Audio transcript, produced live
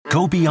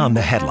Go beyond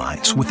the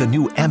headlines with the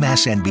new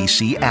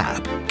MSNBC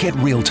app. Get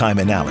real-time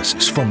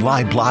analysis from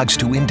live blogs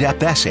to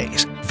in-depth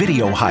essays,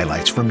 video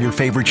highlights from your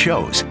favorite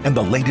shows, and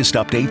the latest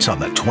updates on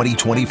the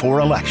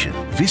 2024 election.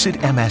 Visit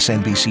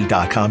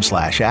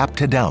msnbc.com/app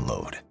to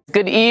download.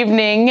 Good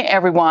evening,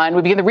 everyone.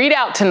 We begin the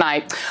ReidOut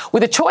tonight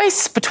with a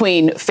choice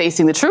between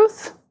facing the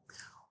truth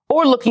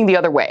or looking the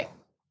other way.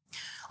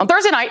 On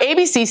Thursday night,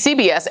 ABC,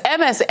 CBS,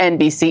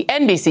 MSNBC,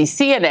 NBC,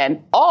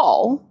 CNN,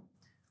 all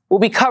will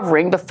be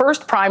covering the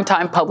first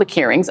primetime public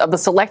hearings of the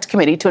Select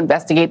Committee to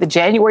investigate the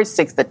January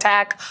 6th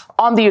attack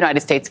on the United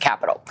States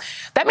Capitol.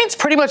 That means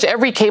pretty much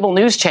every cable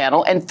news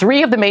channel and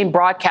 3 of the main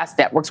broadcast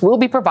networks will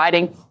be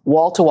providing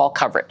wall-to-wall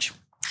coverage.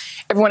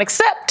 Everyone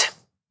except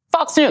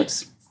Fox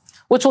News,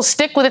 which will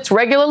stick with its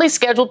regularly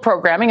scheduled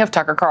programming of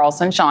Tucker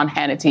Carlson, Sean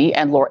Hannity,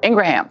 and Laura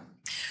Ingraham.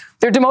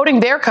 They're demoting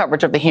their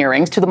coverage of the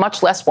hearings to the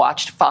much less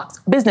watched Fox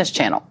Business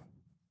Channel.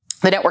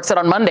 The network said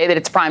on Monday that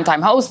its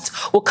primetime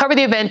hosts will cover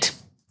the event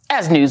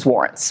as news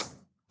warrants.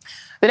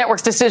 The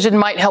network's decision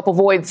might help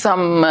avoid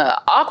some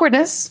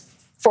awkwardness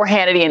for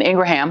Hannity and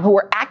Ingraham, who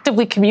were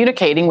actively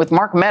communicating with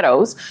Mark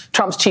Meadows,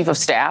 Trump's chief of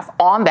staff,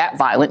 on that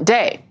violent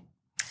day.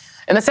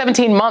 In the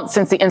 17 months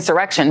since the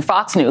insurrection,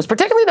 Fox News,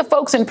 particularly the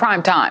folks in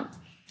prime time,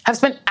 have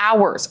spent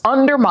hours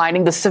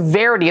undermining the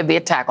severity of the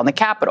attack on the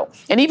Capitol,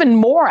 and even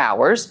more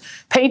hours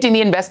painting the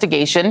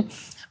investigation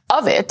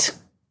of it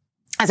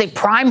as a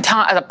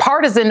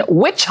partisan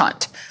witch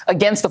hunt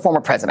against the former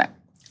president,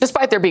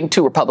 despite there being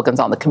 2 Republicans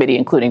on the committee,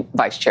 including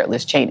Vice Chair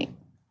Liz Cheney.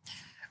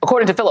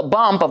 According to Philip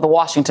Bump of the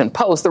Washington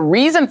Post, the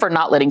reason for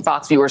not letting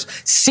Fox viewers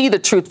see the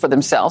truth for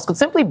themselves could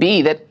simply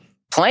be that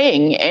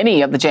playing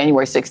any of the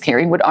January 6th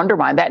hearing would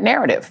undermine that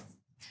narrative.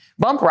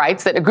 Bump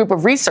writes that a group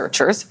of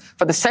researchers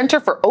for the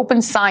Center for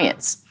Open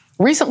Science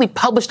recently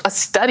published a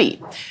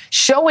study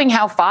showing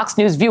how Fox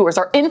News viewers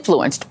are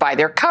influenced by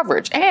their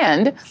coverage.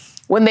 And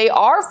when they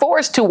are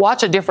forced to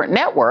watch a different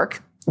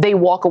network, they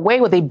walk away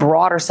with a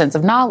broader sense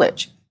of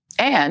knowledge,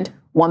 and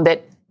one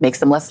that makes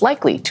them less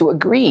likely to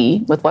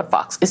agree with what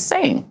Fox is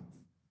saying.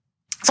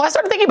 So I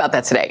started thinking about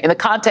that today in the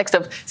context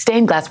of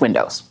stained glass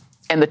windows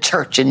and the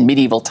church in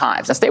medieval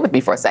times. Now, stay with me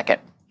for a second.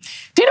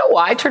 Do you know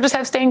why churches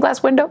have stained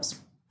glass windows?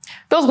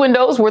 Those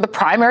windows were the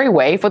primary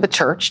way for the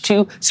church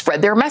to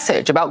spread their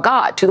message about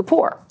God to the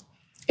poor.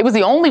 It was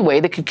the only way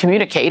they could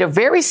communicate a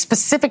very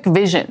specific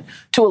vision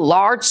to a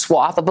large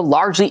swath of the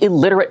largely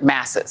illiterate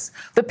masses.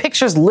 The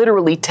pictures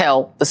literally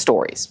tell the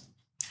stories.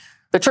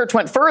 The church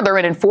went further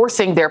in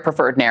enforcing their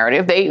preferred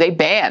narrative. They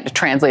banned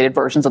translated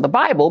versions of the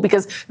Bible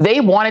because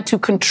they wanted to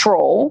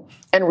control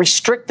and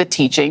restrict the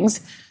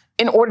teachings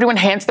in order to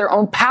enhance their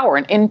own power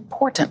and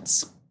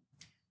importance.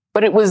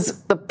 But it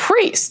was the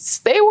priests,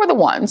 they were the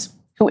ones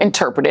who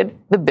interpreted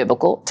the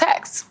biblical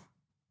texts.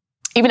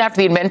 Even after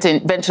the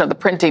invention of the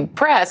printing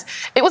press,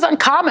 it was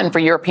uncommon for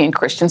European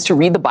Christians to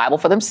read the Bible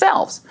for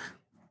themselves.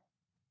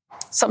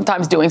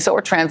 Sometimes doing so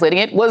or translating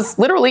it was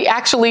literally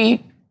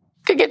actually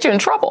could get you in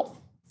trouble.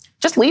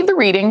 Just leave the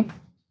reading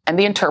and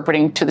the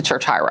interpreting to the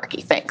church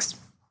hierarchy. Thanks.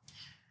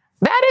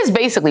 That is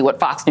basically what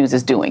Fox News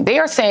is doing. They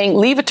are saying,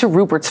 leave it to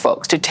Rupert's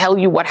folks to tell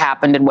you what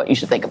happened and what you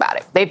should think about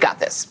it. They've got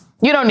this.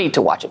 You don't need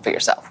to watch it for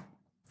yourself.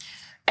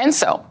 And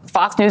so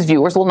Fox News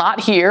viewers will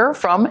not hear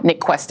from Nick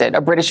Quested,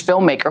 a British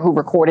filmmaker who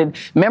recorded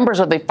members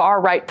of the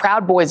far-right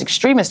Proud Boys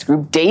extremist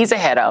group days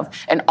ahead of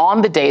and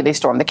on the day they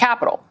stormed the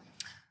Capitol.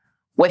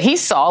 What he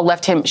saw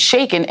left him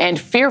shaken and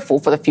fearful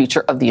for the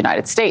future of the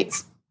United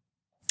States.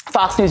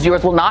 Fox News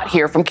viewers will not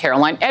hear from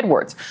Caroline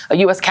Edwards, a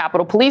U.S.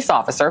 Capitol police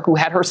officer who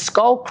had her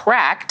skull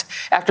cracked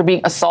after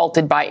being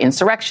assaulted by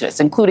insurrectionists,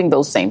 including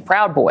those same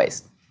Proud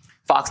Boys.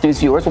 Fox News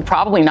viewers will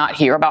probably not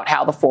hear about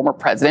how the former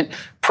president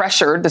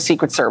pressured the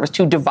Secret Service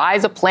to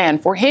devise a plan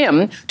for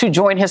him to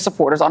join his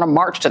supporters on a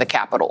march to the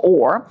Capitol,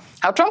 or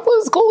how Trump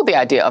was cool with the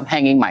idea of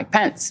hanging Mike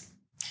Pence.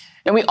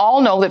 And we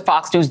all know that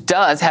Fox News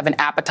does have an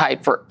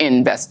appetite for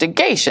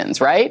investigations,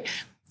 right?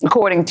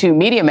 According to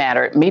Media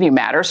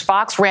Matters,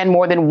 Fox ran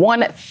more than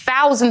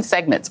 1,000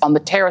 segments on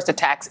the terrorist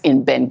attacks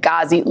in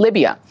Benghazi,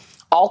 Libya,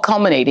 all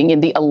culminating in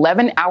the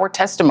 11-hour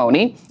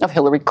testimony of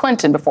Hillary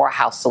Clinton before a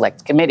House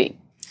Select Committee.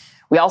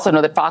 We also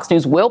know that Fox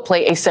News will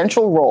play a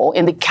central role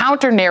in the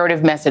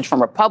counter-narrative message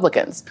from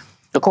Republicans.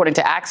 According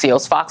to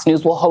Axios, Fox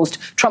News will host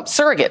Trump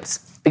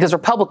surrogates because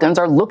Republicans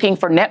are looking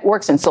for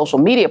networks and social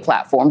media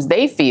platforms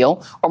they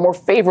feel are more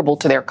favorable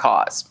to their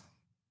cause.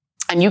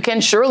 And you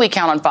can surely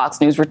count on Fox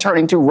News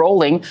returning to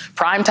rolling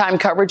primetime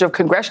coverage of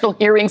congressional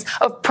hearings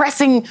of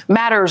pressing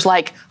matters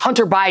like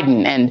Hunter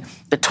Biden and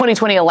the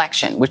 2020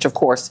 election, which, of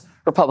course,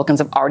 Republicans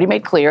have already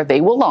made clear they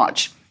will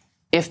launch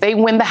if they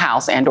win the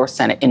House and or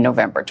Senate in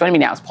November. Joining me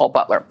now is Paul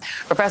Butler,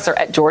 professor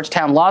at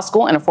Georgetown Law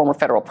School and a former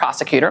federal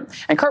prosecutor,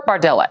 and Kurt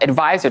Bardella,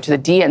 advisor to the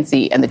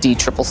DNC and the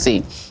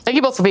DCCC. Thank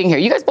you both for being here.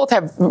 You guys both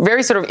have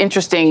very sort of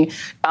interesting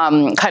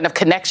kind of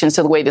connections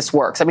to the way this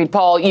works. I mean,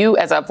 Paul, you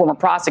as a former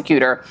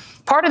prosecutor,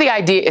 part of the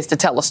idea is to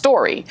tell a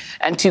story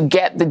and to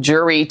get the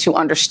jury to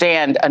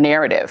understand a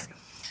narrative.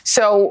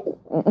 So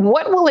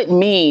what will it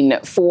mean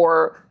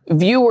for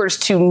viewers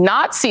to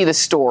not see the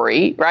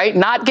story, right?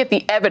 Not get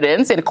the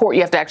evidence. In a court,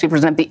 you have to actually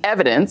present the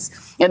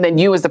evidence, and then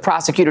you as the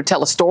prosecutor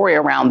tell a story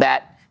around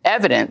that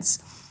evidence.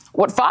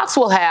 What Fox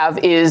will have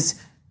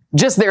is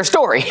just their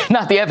story,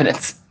 not the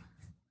evidence.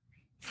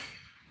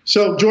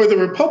 So, Joy, the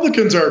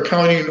Republicans are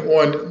counting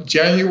on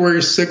January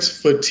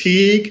 6th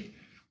fatigue.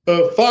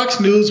 Fox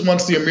News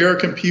wants the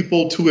American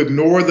people to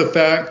ignore the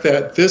fact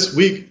that this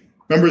week,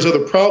 members of the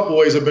Proud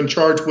Boys have been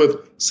charged with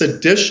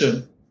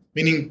sedition,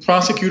 meaning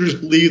prosecutors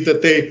believe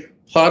that they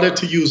plotted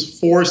to use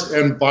force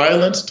and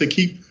violence to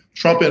keep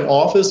Trump in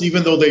office,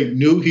 even though they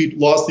knew he'd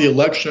lost the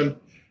election.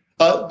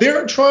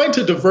 They're trying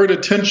to divert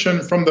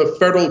attention from the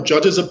federal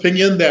judge's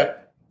opinion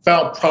that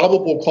found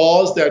probable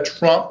cause that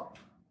Trump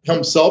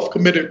himself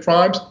committed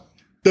crimes.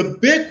 The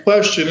big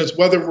question is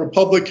whether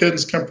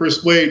Republicans can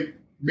persuade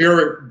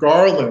Merrick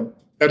Garland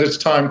that it's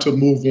time to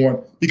move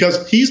on,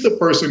 because he's the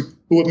person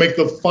who would make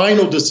the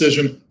final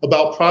decision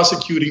about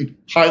prosecuting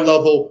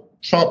high-level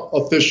Trump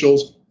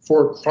officials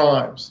for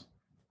crimes.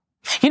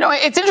 You know,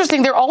 it's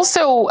interesting. They're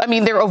also,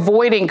 they're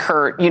avoiding,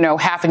 Kurt,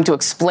 having to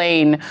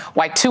explain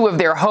why two of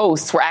their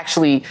hosts were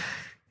actually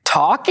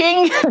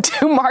talking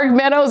to Mark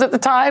Meadows at the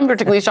time,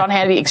 particularly Sean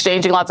Hannity,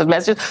 exchanging lots of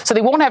messages. So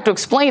they won't have to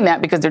explain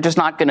that because they're just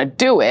not going to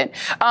do it.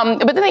 But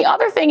then the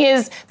other thing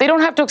is they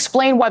don't have to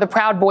explain why the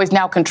Proud Boys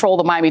now control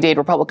the Miami-Dade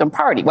Republican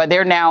Party, why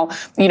they're now,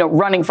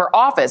 running for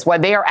office, why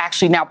they are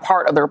actually now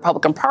part of the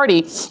Republican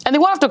Party. And they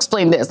won't have to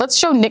explain this. Let's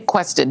show Nick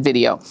Quested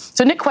video.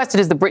 So Nick Quested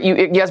is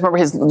you guys remember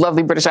his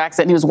lovely British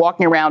accent. He was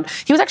walking around.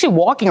 He was actually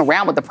walking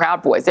around with the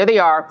Proud Boys. There they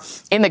are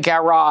in the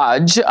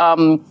garage,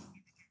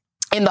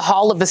 in the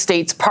Hall of the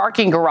State's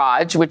parking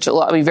garage, which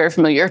will be very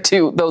familiar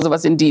to those of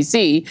us in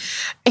D.C.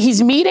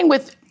 He's meeting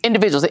with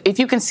individuals. If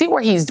you can see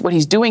what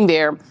he's doing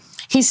there,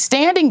 he's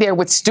standing there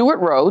with Stuart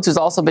Rhodes, who's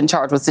also been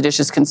charged with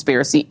seditious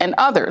conspiracy, and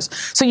others.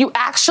 So you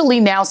actually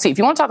now see, if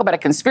you want to talk about a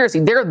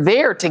conspiracy, they're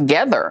there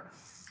together.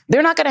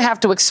 They're not going to have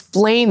to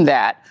explain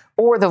that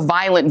or the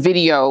violent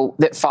video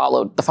that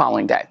followed the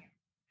following day.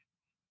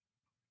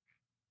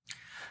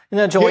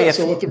 Joy,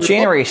 if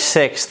January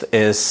 6th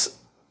is...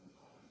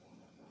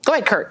 Go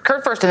ahead, Kurt.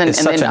 Kurt first, and then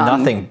it's such a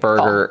nothing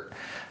burger.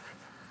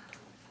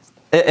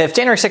 If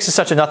January 6th is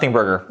such a nothing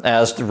burger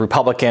as the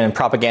Republican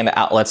propaganda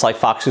outlets like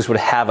Fox News would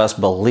have us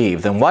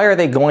believe, then why are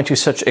they going to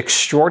such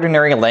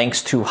extraordinary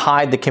lengths to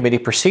hide the committee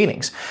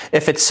proceedings?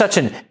 If it's such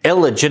an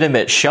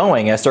illegitimate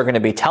showing, as they're going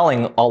to be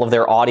telling all of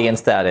their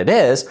audience that it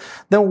is,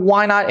 then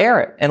why not air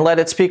it and let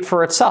it speak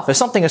for itself? If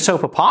something is so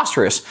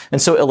preposterous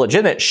and so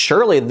illegitimate,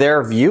 surely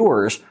their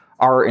viewers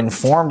are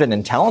informed and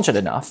intelligent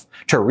enough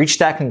to reach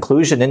that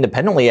conclusion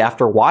independently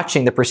after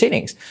watching the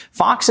proceedings.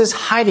 Fox is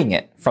hiding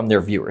it from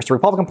their viewers. The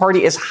Republican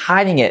Party is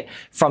hiding it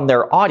from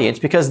their audience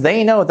because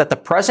they know that the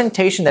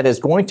presentation that is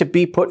going to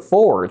be put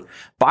forward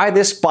by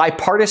this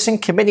bipartisan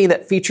committee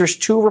that features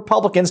two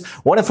Republicans,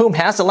 one of whom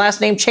has the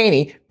last name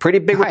Cheney, pretty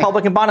big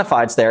Republican bona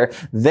fides there,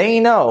 they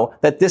know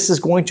that this is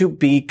going to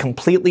be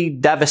completely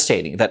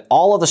devastating, that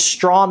all of the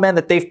straw men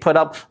that they've put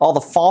up, all the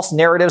false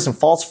narratives and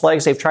false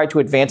flags they've tried to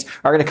advance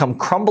are going to come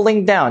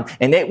crumbling down.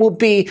 And it will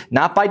be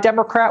not by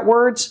Democrat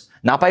words,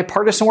 not by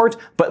partisan words,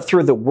 but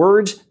through the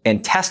words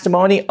and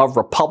testimony of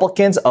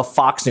Republicans, of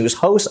Fox News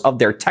hosts, of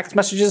their text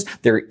messages,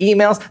 their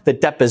emails, the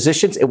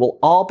depositions. It will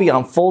all be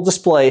on full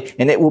display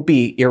and it will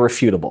be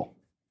irrefutable.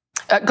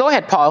 Go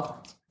ahead, Paul.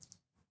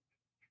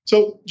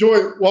 So, Joy,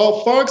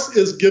 while Fox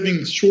is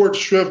giving short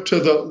shrift to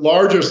the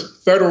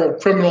largest federal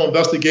criminal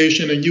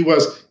investigation in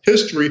U.S.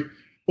 history,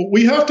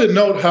 we have to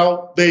note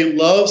how they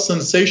love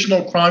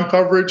sensational crime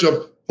coverage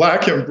of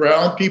Black and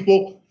brown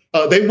people.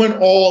 They went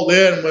all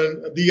in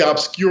when the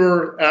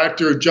obscure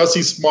actor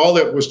Jussie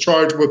Smollett was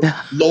charged with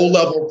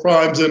low-level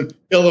crimes in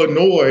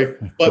Illinois,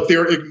 but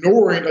they're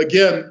ignoring,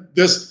 again,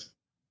 this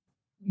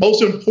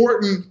most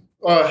important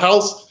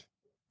House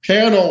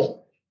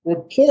panel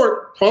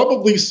report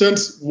probably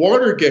since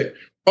Watergate,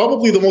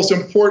 probably the most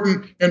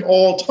important in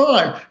all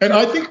time. And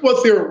I think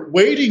what they're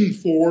waiting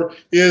for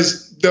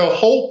is the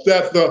hope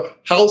that the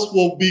House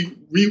will be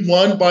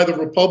re-won by the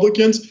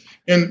Republicans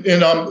in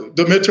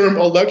the midterm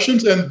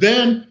elections, and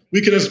then we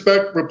can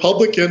expect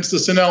Republicans to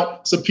send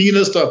out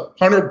subpoenas to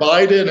Hunter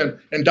Biden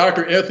and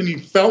Dr. Anthony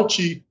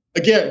Fauci.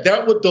 Again,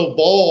 that would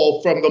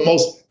devolve from the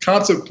most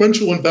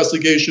consequential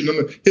investigation in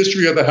the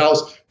history of the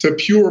House to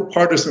pure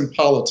partisan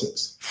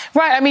politics.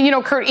 Right.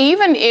 Kurt,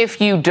 even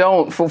if you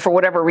don't, for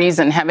whatever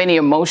reason, have any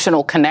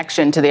emotional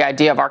connection to the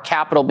idea of our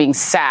Capitol being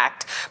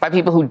sacked by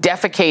people who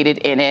defecated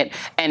in it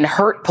and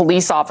hurt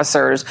police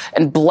officers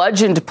and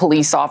bludgeoned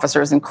police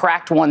officers and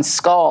cracked one's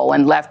skull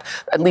and left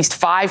at least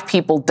 5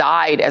 people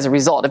died as a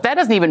result. If that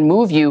doesn't even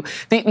move you,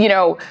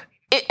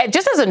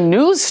 just as a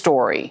news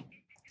story,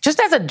 just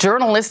as a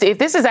journalist, if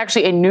this is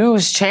actually a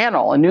news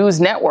channel, a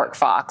news network,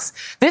 Fox,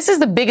 this is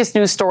the biggest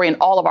news story in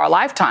all of our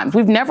lifetimes.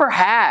 We've never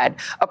had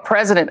a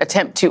president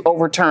attempt to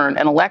overturn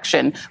an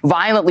election,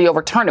 violently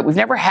overturn it. We've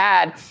never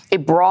had a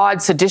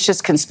broad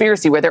seditious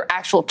conspiracy where there are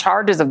actual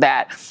charges of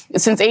that.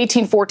 Since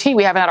 1814,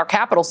 we haven't had our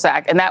capital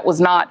sacked, and that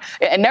was not,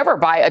 and never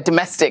by a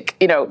domestic,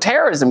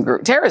 terrorist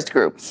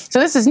group. So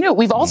this is new.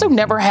 We've also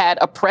never had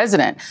a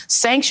president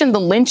sanction the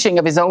lynching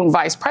of his own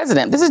vice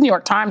president. This is New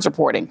York Times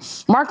reporting.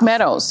 Mark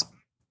Meadows.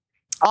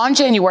 On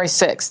January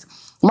 6th,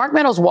 Mark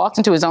Meadows walked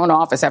into his own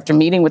office after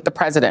meeting with the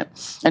president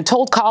and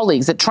told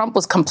colleagues that Trump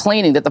was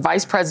complaining that the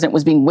vice president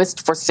was being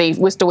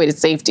whisked away to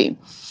safety.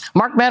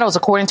 Mark Meadows,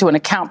 according to an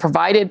account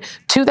provided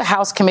to the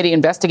House committee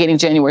investigating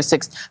January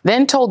 6th,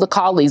 then told the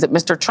colleagues that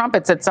Mr. Trump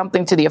had said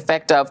something to the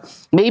effect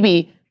of,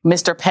 maybe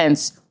Mr.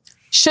 Pence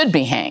should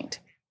be hanged.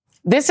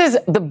 This is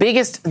the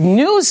biggest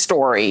news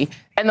story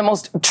and the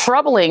most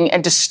troubling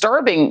and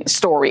disturbing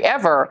story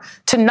ever.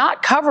 To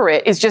not cover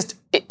it is just,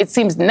 it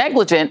seems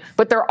negligent,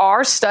 but there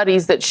are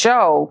studies that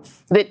show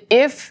that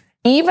if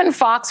even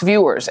Fox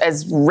viewers,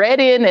 as read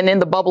in and in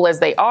the bubble as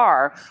they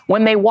are,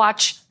 when they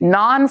watch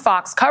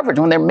non-Fox coverage,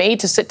 when they're made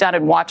to sit down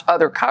and watch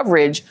other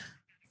coverage,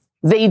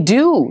 they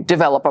do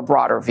develop a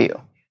broader view.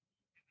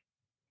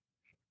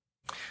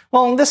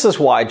 Well, and this is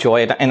why,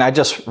 Joy, and I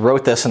just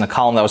wrote this in a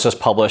column that was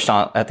just published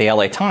at the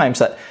LA Times,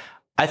 that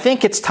I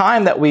think it's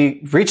time that we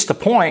reach the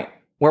point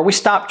where we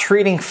stop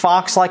treating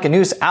Fox like a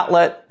news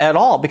outlet at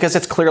all, because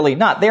it's clearly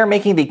not. They are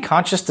making the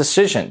conscious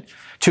decision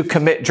to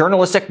commit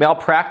journalistic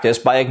malpractice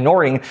by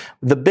ignoring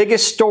the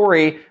biggest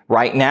story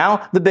right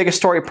now, the biggest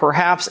story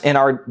perhaps in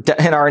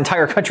our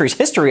entire country's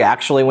history,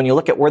 actually, when you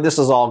look at where this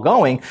is all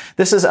going.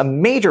 This is a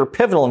major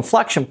pivotal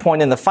inflection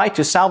point in the fight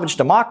to salvage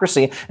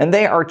democracy, and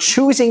they are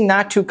choosing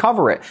not to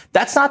cover it.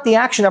 That's not the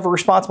action of a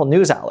responsible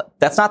news outlet.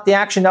 That's not the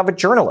action of a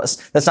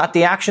journalist. That's not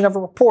the action of a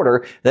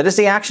reporter. That is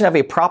the action of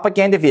a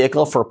propaganda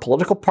vehicle for a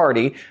political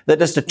party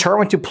that is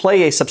determined to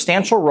play a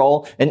substantial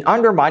role in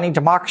undermining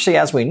democracy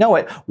as we know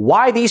it.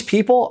 Why these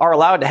people are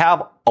allowed to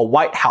have a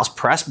White House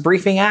press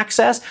briefing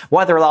access,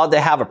 why they're allowed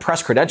to have a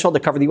press credential to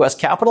cover the U.S.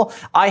 Capitol,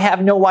 I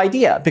have no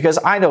idea, because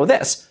I know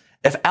this.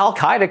 If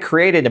Al-Qaeda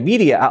created a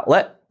media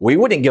outlet, we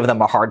wouldn't give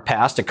them a hard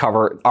pass to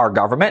cover our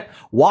government.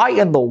 Why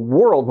in the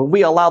world would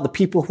we allow the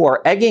people who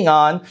are egging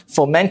on,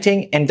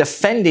 fomenting, and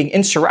defending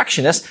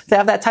insurrectionists to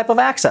have that type of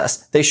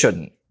access? They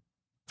shouldn't.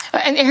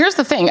 And here's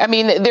the thing. I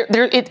mean,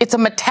 it's a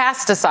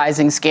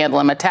metastasizing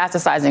scandal, a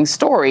metastasizing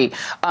story,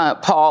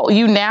 Paul.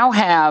 You now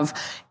have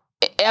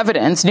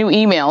evidence, new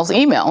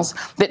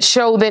emails that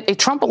show that a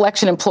Trump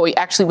election employee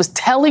actually was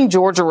telling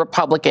Georgia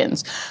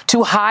Republicans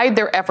to hide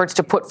their efforts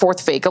to put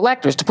forth fake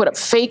electors, to put up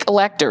fake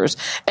electors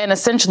and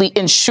essentially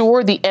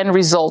ensure the end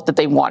result that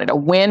they wanted, a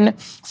win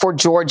for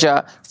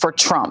Georgia for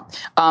Trump.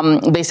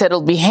 They said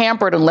it'll be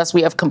hampered unless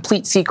we have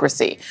complete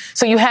secrecy.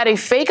 So you had a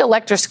fake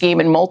elector scheme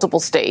in multiple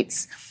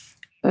states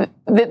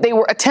that they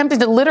were attempting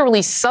to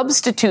literally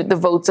substitute the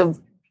votes of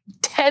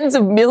tens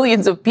of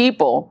millions of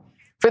people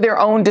for their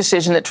own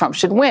decision that Trump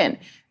should win.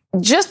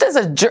 Just as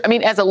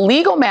a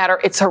legal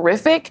matter, it's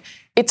horrific.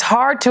 It's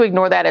hard to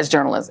ignore that as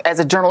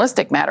a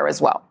journalistic matter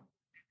as well.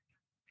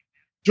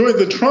 Joy,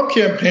 the Trump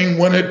campaign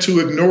wanted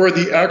to ignore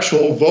the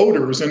actual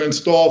voters and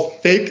install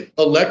fake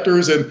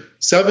electors in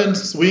 7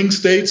 swing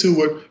states who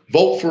would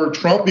vote for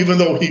Trump even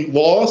though he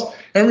lost.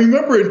 And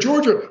remember, in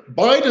Georgia,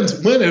 Biden's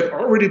win had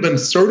already been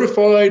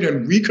certified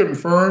and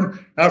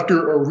reconfirmed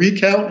after a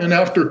recount and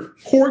after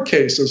court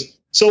cases.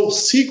 So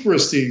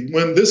secrecy,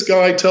 when this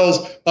guy tells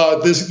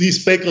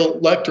these fake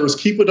electors,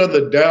 keep it on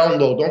the down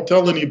low, don't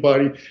tell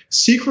anybody.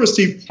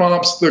 Secrecy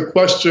prompts the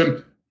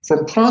question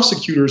from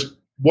prosecutors,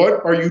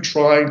 what are you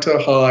trying to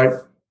hide?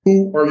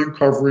 Who are you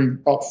covering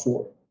up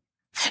for?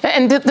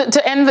 And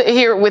to end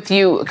here with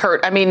you,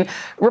 Kurt, I mean,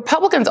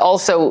 Republicans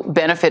also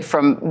benefit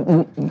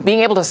from being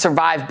able to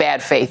survive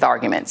bad faith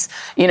arguments.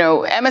 You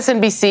know,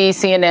 MSNBC,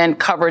 CNN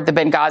covered the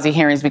Benghazi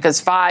hearings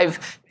because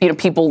 5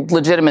 people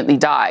legitimately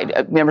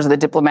died, members of the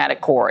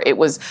diplomatic corps. It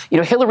was,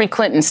 Hillary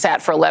Clinton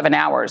sat for 11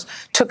 hours,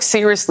 took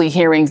seriously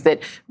hearings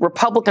that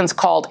Republicans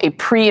called a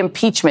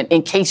pre-impeachment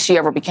in case she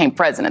ever became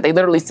president. They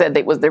literally said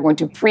they're going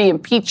to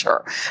pre-impeach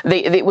her.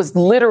 It was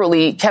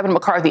literally, Kevin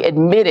McCarthy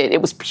admitted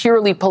it was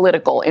purely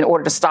political in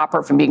order to stop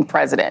her from being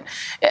president.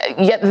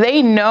 Yet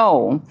they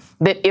know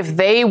that if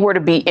they were to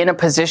be in a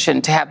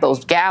position to have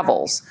those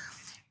gavels,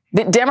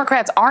 the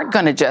Democrats aren't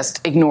going to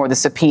just ignore the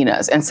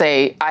subpoenas and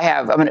say,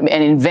 and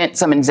invent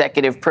some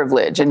executive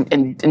privilege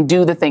and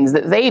do the things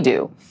that they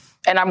do.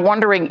 And I'm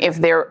wondering if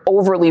they're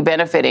overly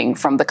benefiting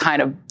from the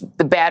kind of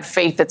the bad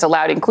faith that's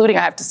allowed, including,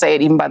 I have to say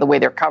it, even by the way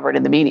they're covered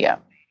in the media.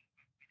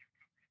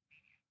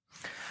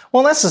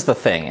 Well, this is the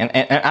thing.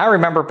 And I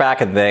remember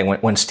back in the day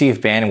when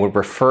Steve Bannon would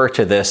refer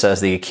to this as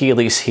the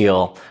Achilles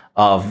heel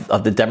of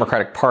the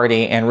Democratic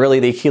Party and really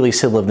the Achilles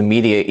heel of the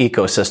media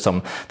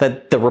ecosystem,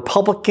 that the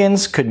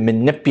Republicans could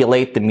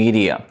manipulate the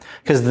media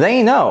because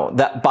they know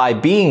that by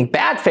being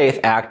bad faith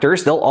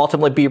actors, they'll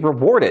ultimately be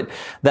rewarded,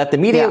 that the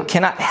media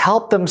cannot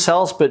help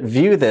themselves but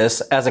view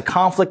this as a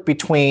conflict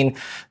between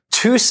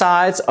two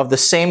sides of the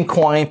same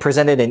coin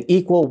presented in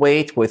equal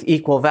weight with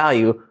equal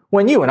value,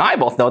 when you and I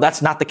both know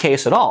that's not the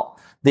case at all.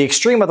 The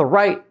extreme of the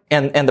right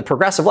and the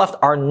progressive left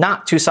are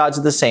not two sides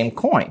of the same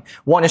coin.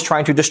 One is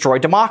trying to destroy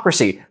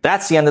democracy.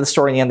 That's the end of the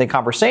story and the end of the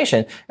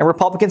conversation. And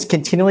Republicans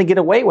continually get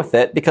away with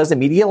it because the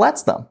media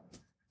lets them.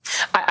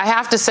 I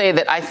have to say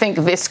that I think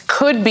this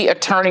could be a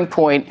turning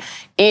point,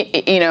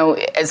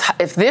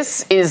 if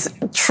this is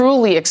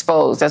truly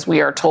exposed, as we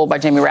are told by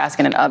Jamie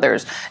Raskin and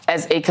others,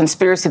 as a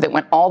conspiracy that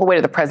went all the way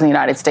to the President of the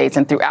United States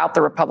and throughout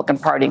the Republican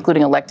Party,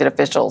 including elected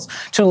officials,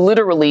 to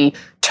literally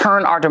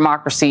turn our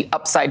democracy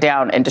upside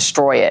down and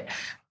destroy it.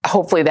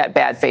 Hopefully that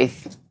bad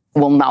faith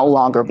will no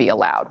longer be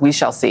allowed. We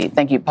shall see.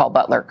 Thank you, Paul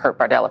Butler, Kurt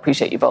Bardell.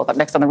 Appreciate you both. Up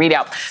next on the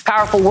ReidOut,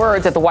 powerful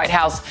words at the White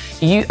House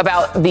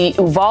about the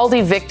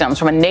Uvalde victims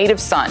from a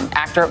native son,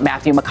 actor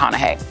Matthew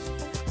McConaughey.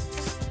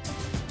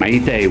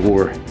 Maite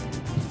wore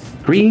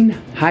green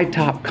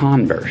high-top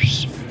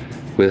Converse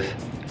with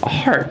a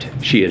heart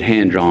she had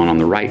hand-drawn on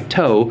the right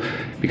toe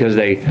because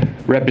they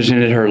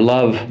represented her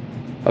love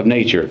of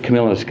nature.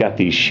 Camilla's got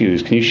these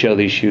shoes. Can you show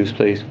these shoes,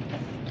 please?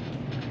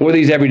 Wore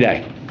these every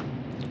day.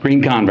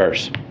 Green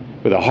Converse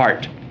with a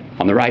heart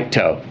on the right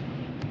toe.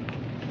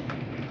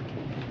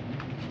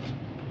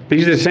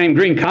 These are the same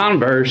green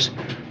Converse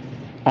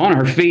on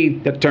her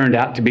feet that turned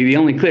out to be the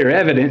only clear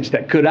evidence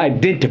that could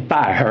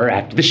identify her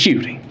after the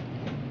shooting.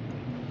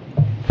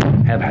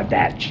 How about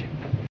that?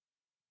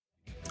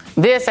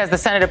 This, as the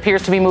Senate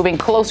appears to be moving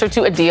closer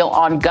to a deal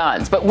on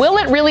guns. But will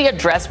it really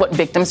address what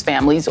victims'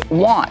 families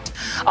want?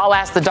 I'll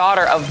ask the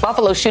daughter of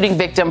Buffalo shooting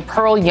victim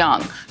Pearl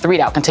Young. The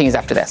ReidOut continues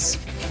after this.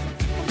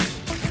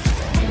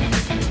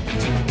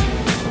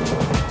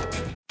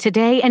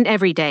 Today and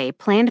every day,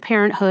 Planned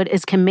Parenthood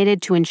is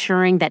committed to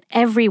ensuring that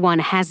everyone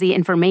has the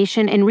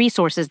information and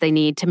resources they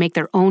need to make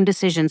their own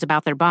decisions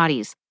about their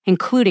bodies,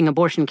 including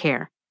abortion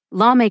care.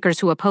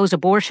 Lawmakers who oppose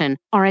abortion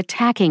are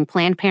attacking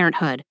Planned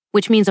Parenthood,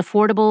 which means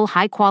affordable,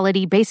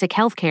 high-quality, basic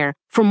health care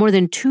for more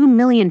than 2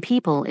 million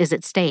people is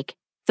at stake.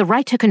 The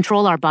right to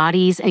control our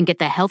bodies and get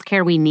the health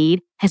care we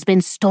need has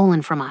been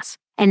stolen from us.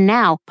 And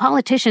now,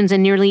 politicians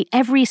in nearly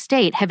every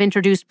state have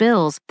introduced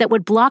bills that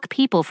would block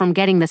people from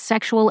getting the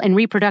sexual and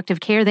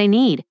reproductive care they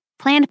need.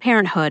 Planned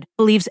Parenthood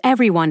believes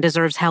everyone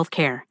deserves health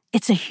care.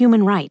 It's a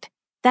human right.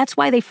 That's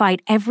why they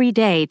fight every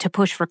day to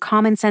push for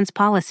common-sense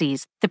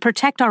policies that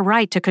protect our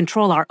right to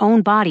control our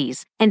own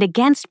bodies and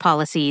against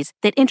policies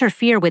that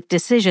interfere with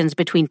decisions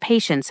between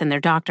patients and their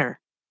doctor.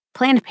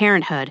 Planned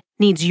Parenthood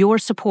needs your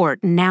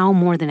support now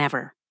more than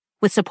ever.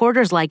 With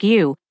supporters like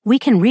you, we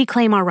can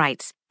reclaim our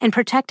rights and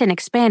protect and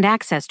expand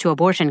access to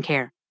abortion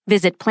care.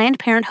 Visit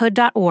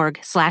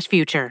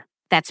PlannedParenthood.org/future.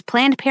 That's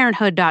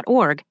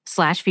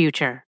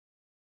PlannedParenthood.org/future.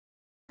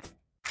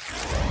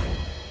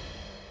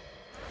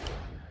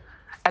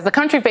 As the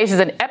country faces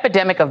an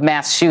epidemic of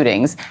mass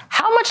shootings,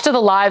 how much do the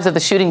lives of the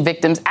shooting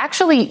victims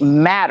actually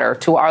matter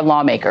to our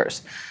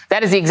lawmakers?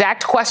 That is the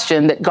exact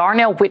question that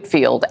Garnell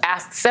Whitfield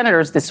asked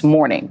senators this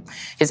morning.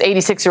 His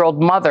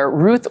 86-year-old mother,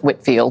 Ruth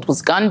Whitfield,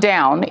 was gunned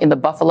down in the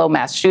Buffalo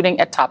mass shooting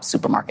at Tops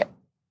Supermarket.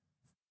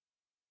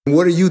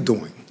 What are you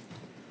doing?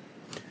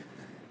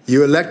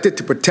 You're elected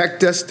to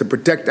protect us, to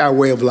protect our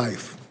way of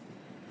life.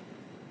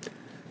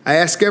 I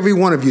ask every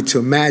one of you to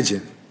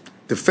imagine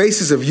the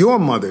faces of your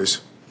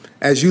mothers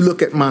as you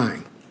look at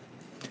mine,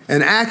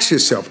 and ask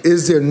yourself,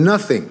 is there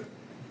nothing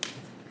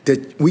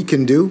that we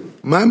can do?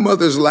 My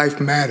mother's life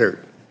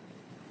mattered.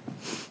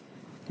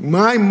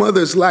 My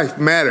mother's life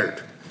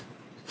mattered.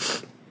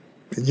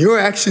 And your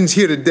actions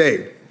here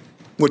today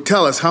will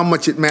tell us how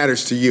much it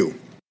matters to you.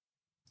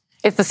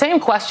 It's the same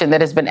question that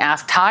has been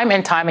asked time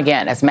and time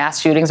again as mass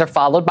shootings are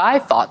followed by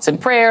thoughts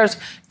and prayers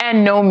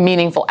and no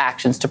meaningful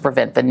actions to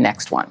prevent the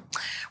next one.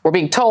 We're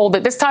being told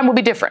that this time will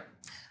be different.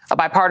 A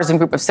bipartisan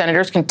group of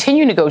senators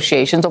continue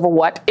negotiations over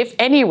what, if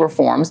any,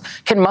 reforms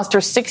can muster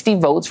 60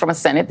 votes from a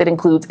Senate that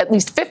includes at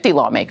least 50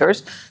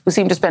 lawmakers who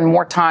seem to spend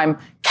more time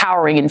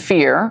cowering in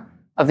fear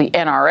of the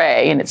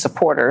NRA and its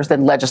supporters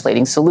than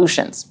legislating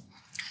solutions.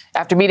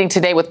 After meeting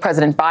today with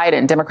President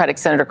Biden, Democratic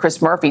Senator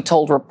Chris Murphy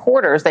told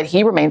reporters that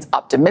he remains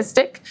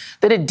optimistic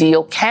that a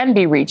deal can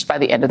be reached by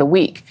the end of the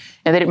week,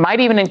 and that it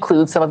might even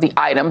include some of the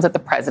items that the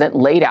president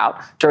laid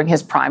out during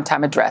his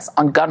primetime address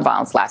on gun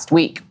violence last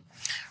week.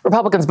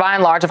 Republicans, by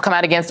and large, have come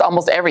out against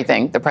almost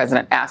everything the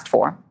president asked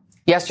for.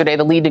 Yesterday,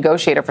 the lead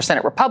negotiator for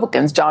Senate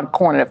Republicans, John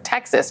Cornyn of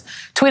Texas,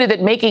 tweeted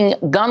that making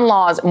gun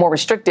laws more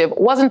restrictive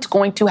wasn't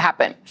going to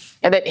happen,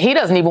 and that he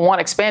doesn't even want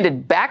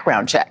expanded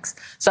background checks,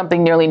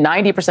 something nearly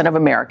 90% of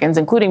Americans,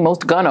 including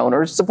most gun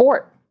owners,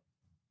 support.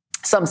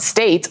 Some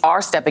states are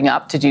stepping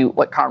up to do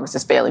what Congress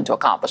is failing to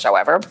accomplish,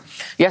 however.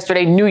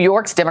 Yesterday, New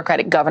York's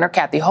Democratic Governor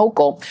Kathy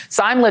Hochul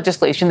signed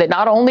legislation that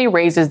not only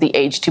raises the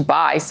age to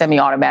buy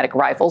semi-automatic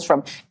rifles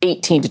from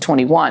 18 to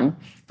 21,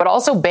 but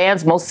also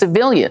bans most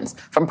civilians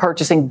from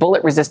purchasing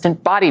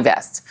bullet-resistant body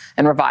vests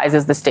and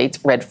revises the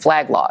state's red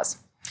flag laws.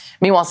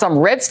 Meanwhile, some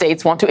red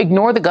states want to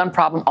ignore the gun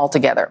problem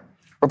altogether.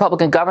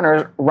 Republican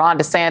Governors Ron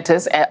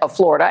DeSantis of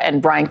Florida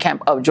and Brian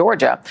Kemp of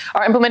Georgia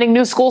are implementing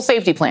new school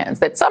safety plans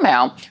that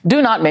somehow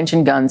do not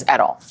mention guns at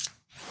all.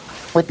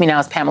 With me now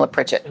is Pamela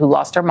Pritchett, who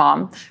lost her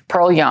mom,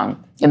 Pearl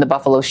Young, in the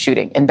Buffalo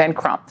shooting, and Ben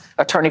Crump,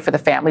 attorney for the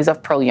families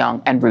of Pearl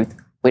Young and Ruth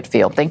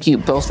Whitfield. Thank you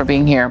both for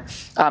being here.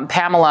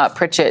 Pamela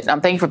Pritchett,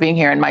 thank you for being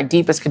here, and my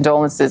deepest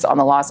condolences on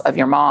the loss of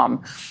your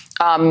mom.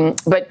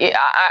 But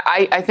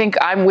I think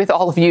I'm with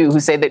all of you who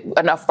say that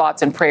enough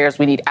thoughts and prayers,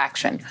 we need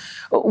action.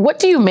 What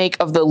do you make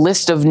of the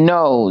list of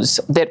no's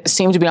that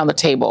seem to be on the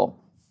table?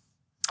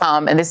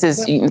 And this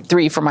is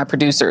 3 for my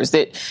producers,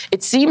 that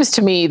it seems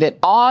to me that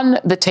on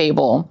the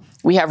table,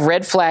 we have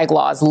red flag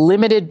laws,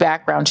 limited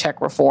background check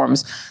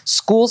reforms,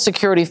 school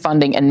security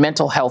funding, and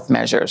mental health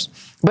measures.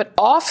 But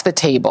off the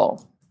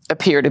table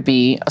appear to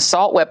be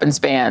assault weapons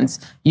bans,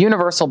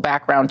 universal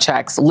background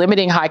checks,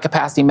 limiting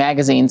high-capacity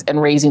magazines,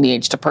 and raising the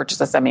age to purchase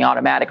a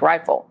semi-automatic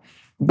rifle.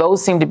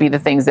 Those seem to be the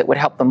things that would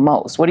help the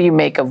most. What do you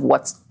make of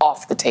what's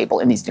off the table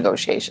in these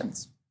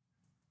negotiations?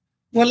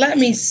 Well, let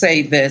me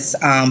say this,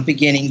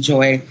 beginning,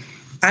 Joy.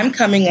 I'm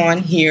coming on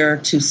here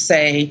to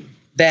say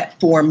that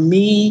for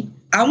me,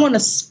 I want to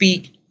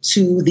speak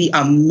to the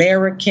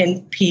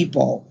American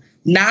people,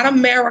 not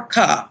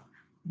America,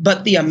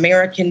 but the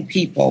American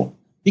people,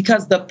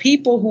 because the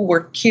people who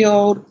were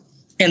killed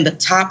in the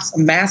Tops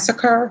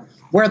massacre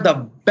were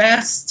the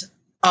best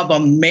of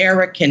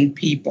American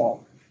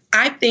people.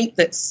 I think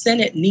that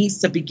Senate needs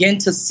to begin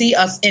to see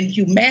us in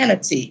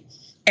humanity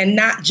and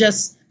not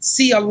just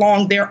see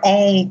along their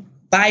own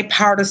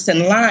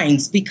bipartisan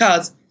lines,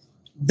 because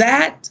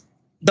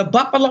the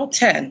Buffalo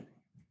 10,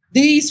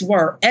 these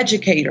were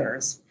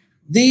educators.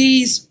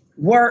 These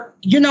were,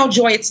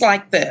 Joy, it's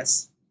like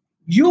this.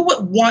 You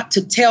would want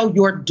to tell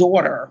your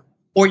daughter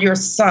or your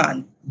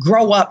son,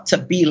 grow up to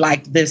be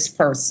like this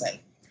person.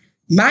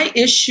 My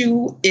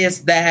issue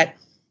is that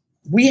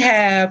we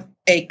have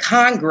a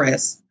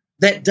Congress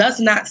that does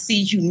not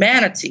see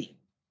humanity.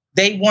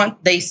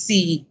 They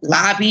see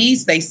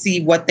lobbies, they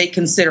see what they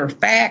consider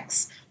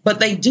facts, but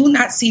they do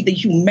not see the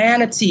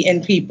humanity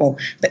in people.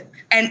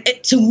 And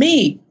to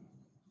me,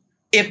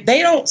 if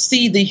they don't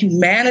see the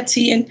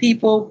humanity in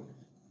people,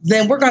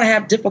 then we're going to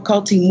have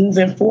difficulty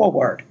moving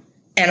forward.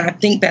 And I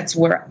think that's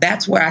where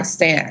I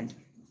stand.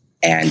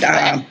 And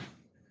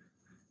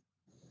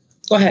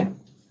go ahead.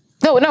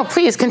 No,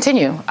 please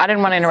continue. I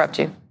didn't want to interrupt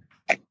you.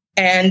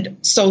 And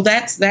so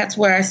that's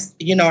where I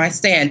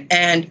stand.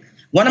 And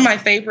one of my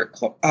favorite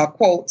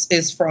quotes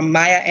is from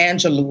Maya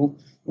Angelou,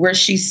 where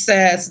she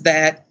says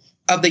that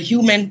of the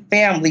human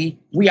family,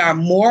 we are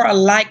more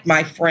alike,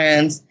 my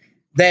friends,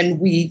 than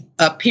we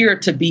appear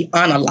to be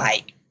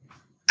unalike.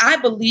 I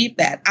believe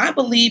that. I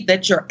believe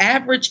that your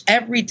average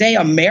everyday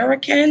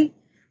American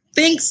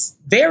thinks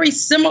very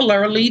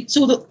similarly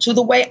to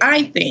the way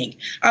I think.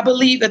 I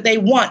believe that they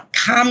want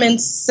common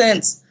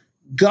sense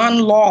gun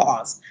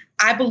laws.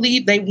 I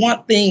believe they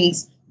want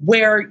things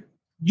where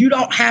you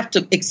don't have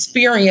to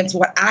experience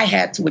what I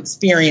had to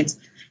experience.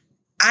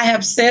 I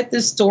have said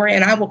this story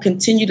and I will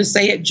continue to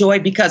say it, Joy,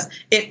 because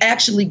it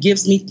actually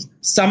gives me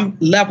some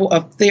level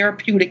of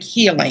therapeutic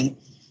healing.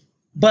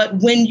 But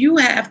when you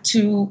have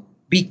to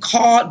be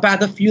called by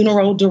the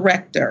funeral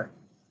director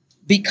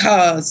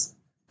because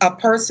a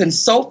person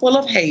so full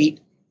of hate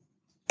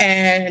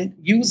and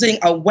using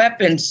a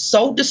weapon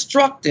so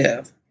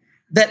destructive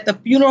that the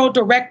funeral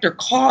director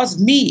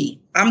calls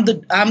me, I'm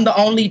the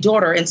only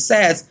daughter, and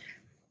says,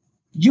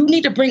 you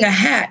need to bring a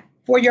hat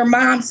for your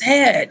mom's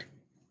head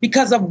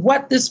because of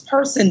what this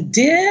person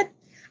did.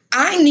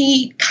 I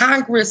need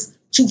Congress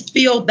to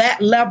feel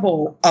that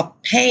level of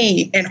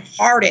pain and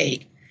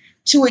heartache,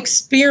 to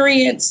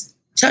experience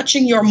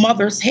touching your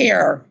mother's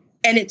hair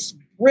and it's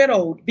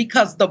brittled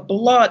because the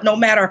blood, no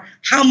matter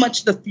how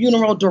much the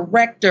funeral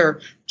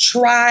director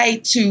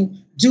tried to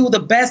do the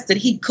best that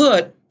he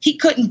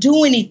couldn't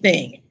do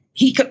anything.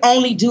 He could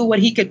only do what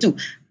he could do.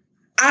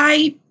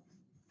 I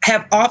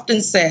have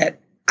often said,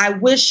 I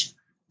wish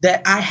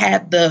that I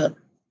had the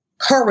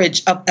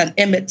courage of an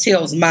Emmett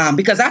Till's mom,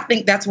 because I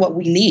think that's what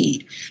we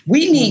need.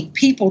 We need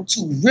people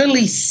to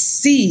really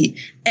see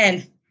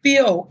and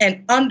feel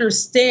and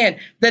understand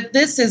that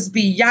this is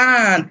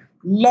beyond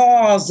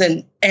laws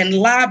and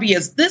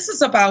lobbyists. This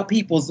is about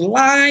people's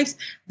lives.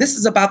 This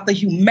is about the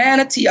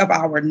humanity of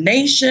our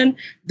nation.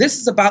 This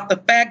is about the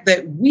fact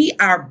that we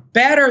are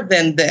better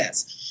than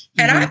this.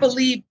 Mm-hmm. And I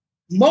believe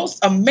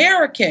most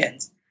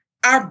Americans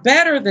are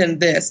better than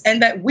this,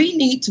 and that we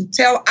need to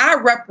tell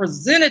our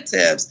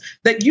representatives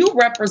that you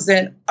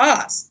represent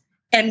us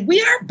and we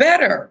are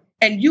better.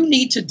 And you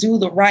need to do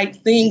the right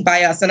thing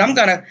by us. And I'm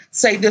going to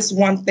say this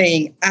one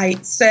thing. I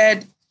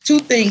said 2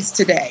 things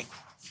today.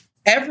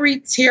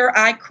 Every tear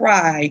I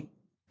cry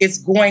is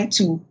going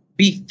to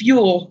be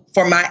fuel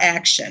for my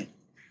action.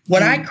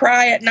 When I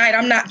cry at night,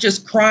 I'm not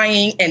just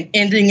crying and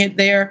ending it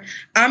there.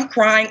 I'm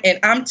crying and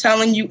I'm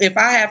telling you, if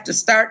I have to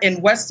start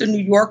in Western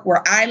New York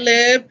where I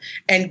live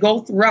and go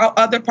throughout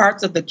other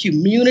parts of the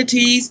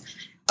communities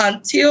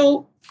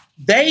until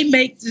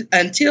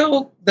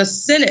the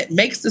Senate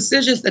makes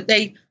decisions that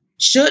they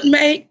should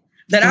make,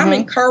 then I'm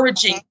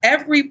encouraging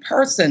every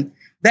person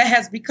that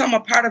has become a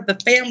part of the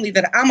family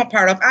that I'm a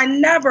part of. I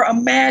never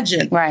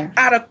imagined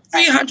out of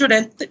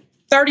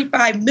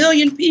 35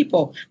 million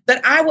people,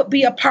 that I would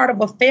be a part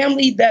of a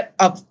family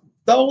of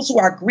those who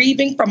are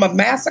grieving from a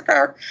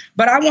massacre.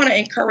 But I want to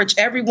encourage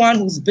everyone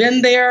who's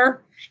been there,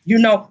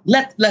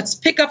 let's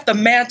pick up the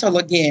mantle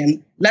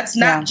again. Let's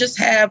not just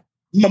have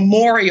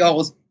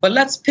memorials, but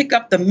let's pick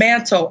up the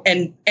mantle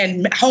and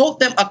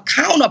hold them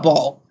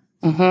accountable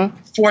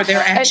for their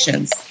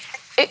actions.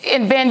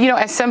 And Ben,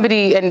 as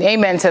somebody, and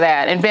amen to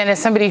that. And Ben, as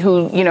somebody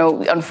who,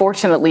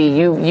 unfortunately,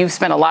 you've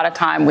spent a lot of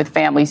time with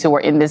families who are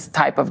in this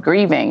type of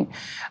grieving.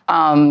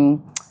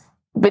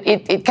 But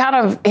it kind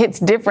of hits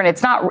different.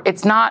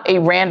 It's not a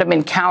random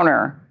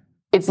encounter.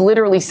 It's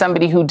literally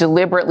somebody who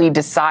deliberately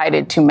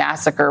decided to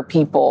massacre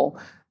people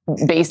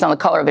based on the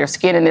color of their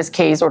skin in this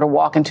case, or to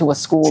walk into a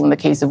school in the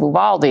case of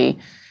Uvalde.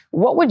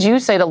 What would you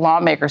say to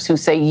lawmakers who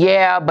say,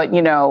 but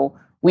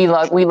we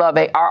love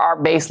our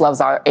base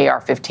loves our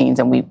AR-15s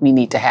and we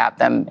need to have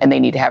them, and they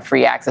need to have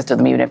free access to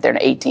them even if they're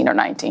 18 or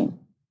 19?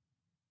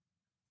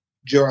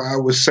 Joe, I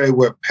would say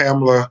what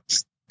Pamela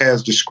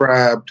has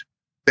described,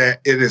 that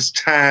it is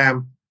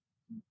time,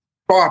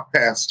 far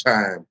past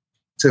time,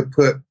 to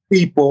put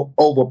people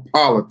over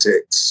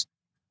politics.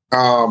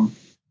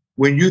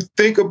 When you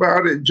think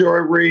about it, Joy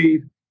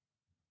Reid,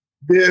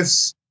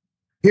 this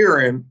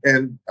hearing,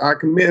 and I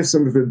commend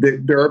Senator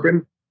Dick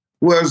Durbin,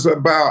 was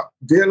about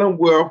dealing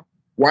with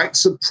white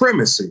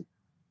supremacy.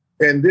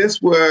 And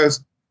this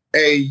was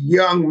a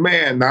young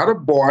man, not a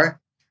boy,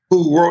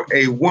 who wrote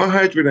a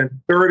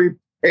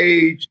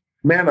 130-page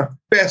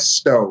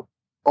manifesto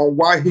on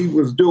why he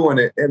was doing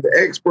it. And the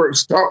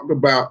experts talked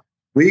about,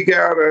 we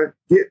got to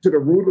get to the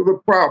root of the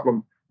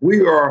problem.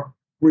 We are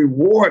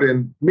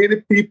rewarding, many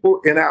people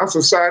in our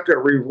society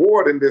are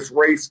rewarding this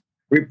race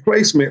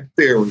replacement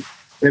theory.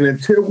 And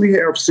until we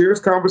have serious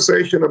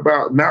conversation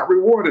about not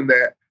rewarding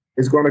that,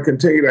 it's going to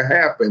continue to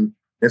happen.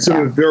 And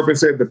Senator Durbin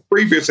said the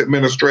previous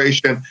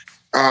administration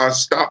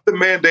stopped the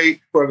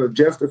mandate for the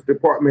Justice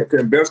Department to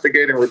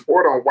investigate and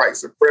report on white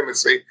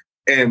supremacy.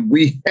 And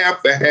we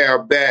have to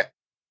have that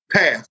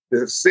passed.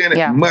 The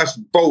Senate must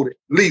vote, at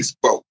least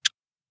vote.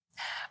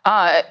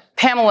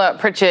 Pamela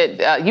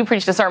Pritchett, you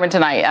preached a sermon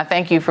tonight. I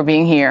thank you for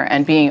being here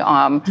and being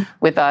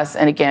with us.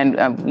 And again,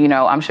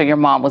 I'm sure your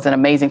mom was an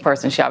amazing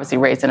person. She obviously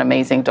raised an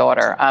amazing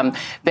daughter.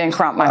 Ben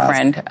Crump, my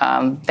friend,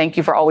 thank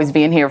you for always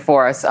being here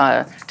for us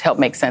to help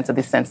make sense of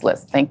the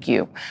senseless. Thank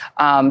you.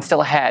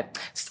 Still ahead,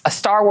 the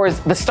Star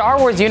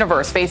Wars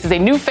universe faces a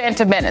new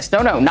Phantom Menace.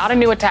 No, not a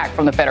new attack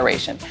from the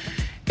Federation.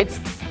 It's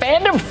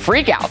fandom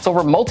freakouts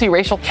over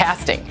multiracial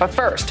casting. But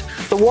first,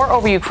 the war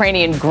over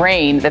Ukrainian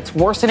grain that's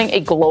worsening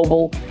a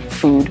global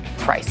food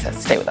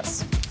crisis. Stay with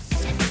us.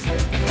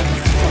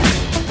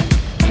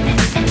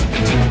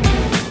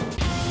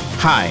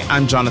 Hi,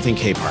 I'm Jonathan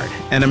Capehart,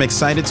 and I'm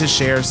excited to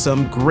share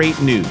some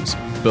great news.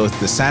 Both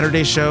the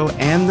Saturday Show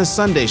and the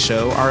Sunday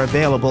Show are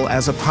available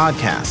as a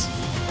podcast.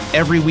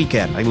 Every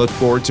weekend, I look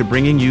forward to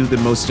bringing you the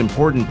most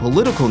important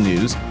political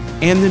news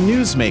and the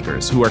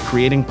newsmakers who are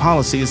creating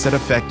policies that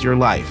affect your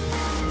life.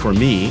 For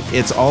me,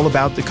 it's all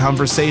about the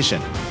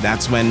conversation.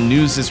 That's when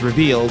news is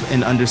revealed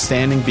and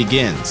understanding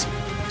begins.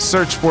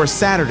 Search for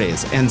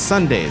Saturdays and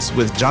Sundays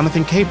with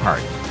Jonathan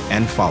Capehart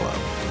and follow.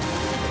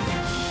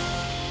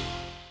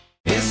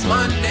 It's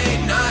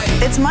Monday night.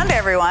 It's Monday,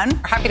 everyone.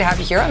 Happy to have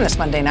you here on this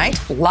Monday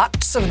night.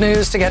 Lots of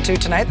news to get to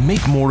tonight.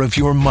 Make more of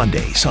your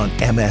Mondays on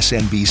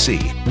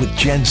MSNBC with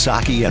Jen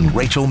Psaki and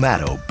Rachel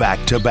Maddow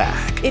back to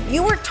back. If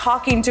you were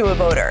talking to a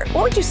voter,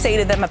 what would you say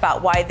to them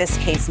about why this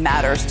case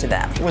matters to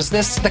them? Was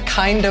this the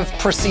kind of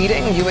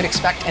proceeding you would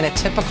expect in a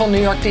typical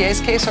New York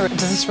DA's case, or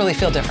does this really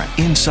feel different?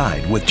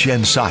 Inside with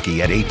Jen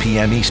Psaki at 8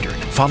 p.m. Eastern,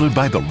 followed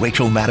by The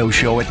Rachel Maddow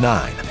Show at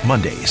 9,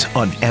 Mondays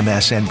on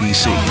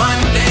MSNBC.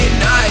 Monday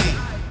night.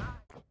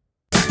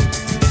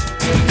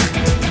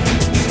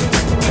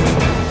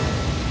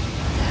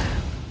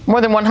 More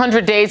than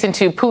 100 days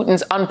into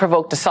Putin's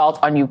unprovoked assault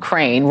on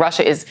Ukraine,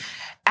 Russia is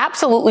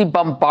absolutely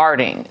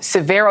bombarding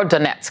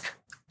Severodonetsk,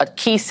 a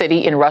key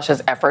city in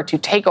Russia's effort to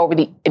take over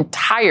the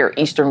entire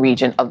eastern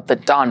region of the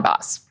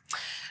Donbass.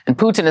 And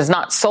Putin is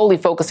not solely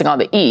focusing on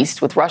the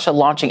east, with Russia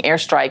launching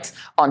airstrikes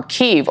on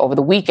Kyiv over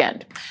the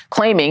weekend,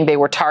 claiming they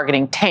were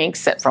targeting tanks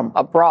sent from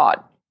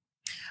abroad.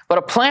 But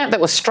a plant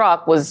that was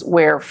struck was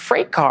where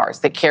freight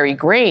cars that carry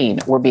grain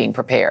were being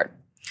prepared.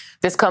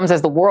 This comes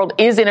as the world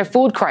is in a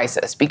food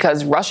crisis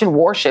because Russian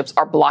warships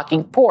are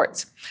blocking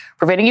ports,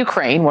 preventing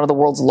Ukraine, one of the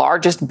world's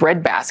largest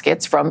bread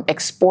baskets, from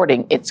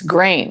exporting its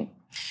grain.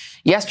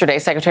 Yesterday,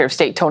 Secretary of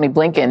State Tony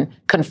Blinken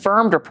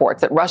confirmed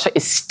reports that Russia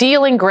is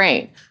stealing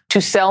grain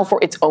to sell for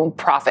its own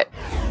profit.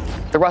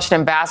 The Russian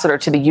ambassador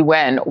to the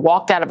UN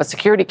walked out of a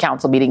Security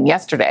Council meeting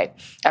yesterday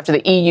after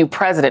the EU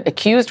president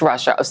accused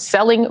Russia of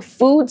selling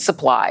food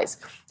supplies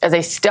as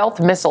a stealth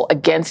missile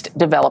against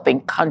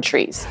developing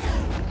countries.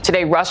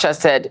 Today, Russia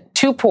said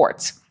 2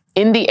 ports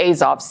in the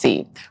Azov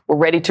Sea were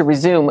ready to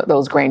resume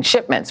those grain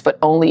shipments, but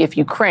only if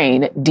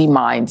Ukraine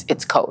demines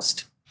its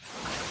coast.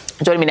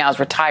 Joining me now is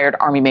retired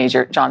Army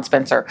Major John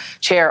Spencer,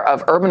 chair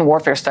of Urban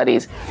Warfare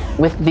Studies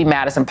with the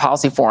Madison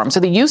Policy Forum. So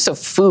the use of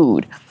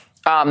food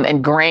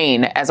and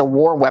grain as a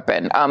war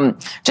weapon.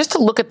 Just to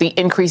look at the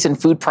increase in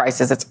food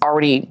prices that's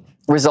already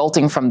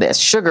resulting from this.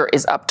 Sugar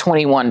is up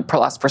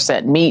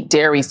 21+%. Meat,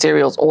 dairy,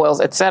 cereals, oils,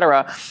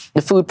 etc.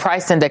 The food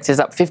price index is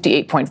up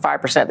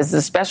 58.5%. This is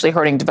especially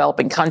hurting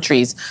developing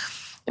countries.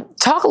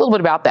 Talk a little bit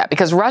about that,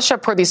 because Russia,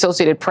 per the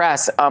Associated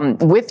Press,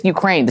 with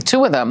Ukraine, the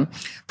two of them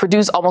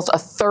produce almost a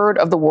third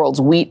of the world's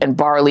wheat and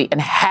barley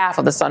and half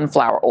of the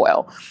sunflower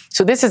oil.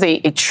 So this is a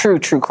true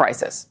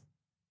crisis.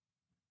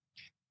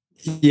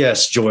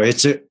 Yes, Joy.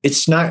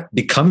 It's not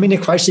becoming a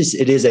crisis.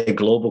 It is a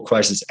global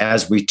crisis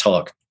as we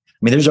talk.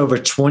 I mean, there's over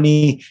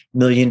 20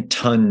 million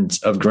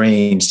tons of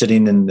grain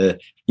sitting in the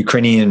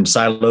Ukrainian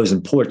silos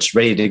and ports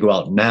ready to go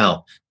out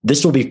now.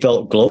 This will be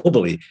felt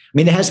globally. I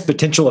mean, it has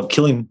potential of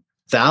killing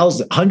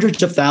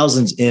hundreds of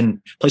thousands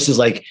in places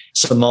like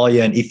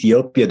Somalia and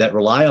Ethiopia that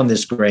rely on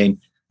this grain.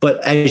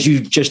 But as you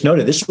just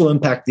noted, this will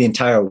impact the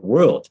entire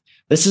world.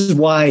 This is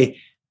why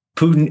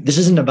Putin, this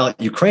isn't about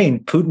Ukraine.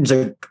 Putin's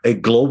a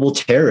global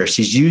terrorist.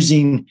 He's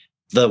using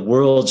the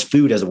world's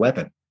food as a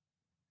weapon.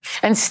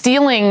 And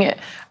stealing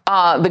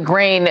the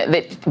grain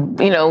that,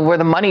 where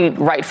the money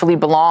rightfully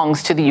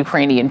belongs to the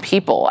Ukrainian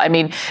people. I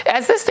mean,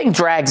 as this thing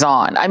drags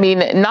on,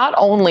 not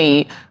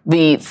only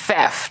the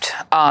theft,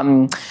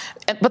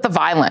 but the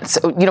violence.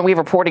 We have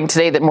reporting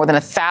today that more than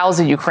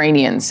 1,000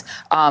 Ukrainians,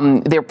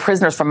 they're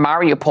prisoners from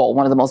Mariupol,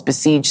 one of the most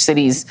besieged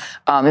cities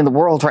in the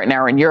world right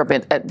now, or in Europe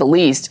at the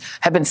least,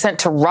 have been sent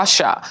to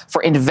Russia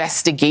for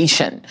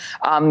investigation.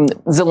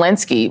 President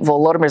Zelensky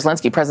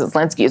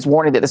is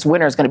warning that this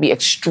winter is going to be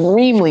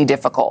extremely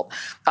difficult.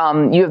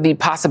 You have the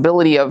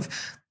possibility of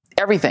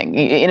everything,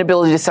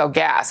 inability to sell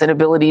gas,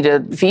 inability to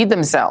feed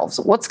themselves.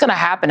 What's going to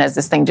happen as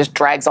this thing just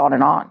drags on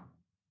and on?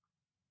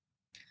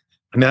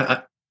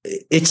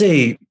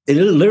 It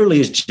literally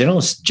is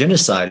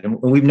genocide.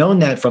 And we've known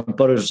that from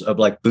photos of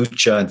like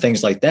Bucha and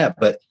things like that.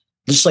 But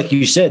just like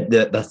you said,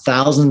 the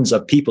thousands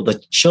of people, the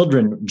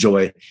children,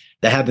 Joy,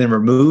 that have been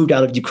removed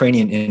out of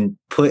Ukrainian and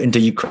put into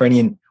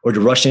Ukrainian or to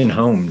Russian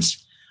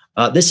homes.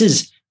 This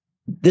is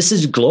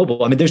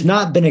global. I mean, there's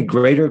not been a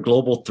greater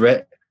global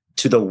threat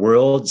to the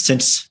world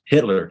since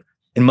Hitler.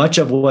 And much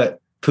of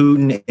what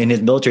Putin and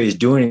his military is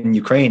doing in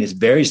Ukraine is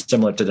very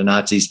similar to the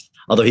Nazis,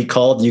 although he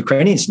called the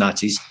Ukrainians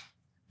Nazis.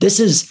 This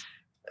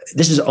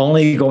is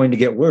only going to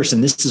get worse.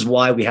 And this is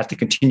why we have to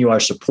continue our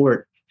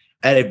support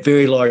at a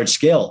very large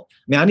scale.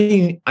 I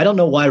don't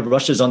know why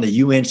Russia's on the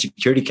UN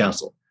Security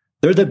Council.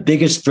 They're the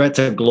biggest threat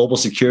to global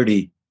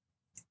security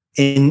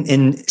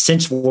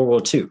since World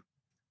War II.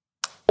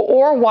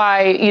 Or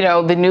why,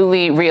 the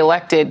newly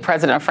reelected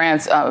president of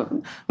France,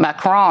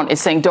 Macron,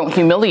 is saying, don't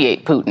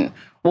humiliate Putin.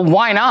 Well,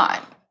 why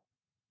not?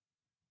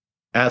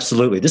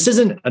 Absolutely. This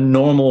isn't a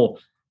normal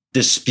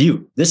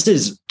dispute. This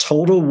is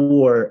total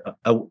war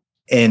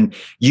and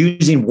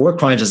using war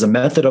crimes as a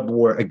method of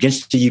war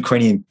against the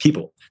Ukrainian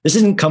people. This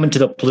isn't coming to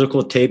the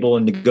political table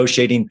and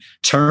negotiating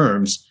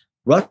terms.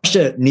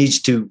 Russia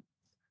needs to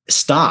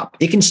stop.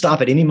 It can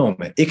stop at any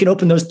moment. It can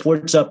open those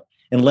ports up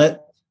and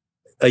let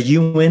a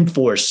UN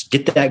force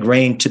get that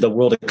grain to the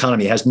world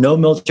economy. It has no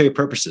military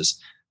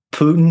purposes.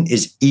 Putin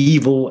is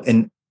evil,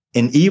 and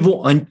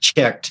evil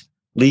unchecked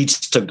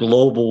leads to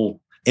global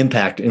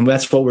impact. And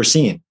that's what we're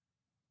seeing.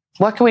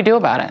 What can we do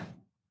about it?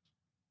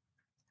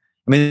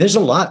 There's a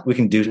lot we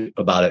can do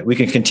about it. We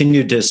can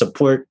continue to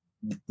support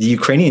the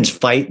Ukrainians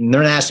fight, and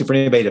they're not asking for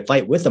anybody to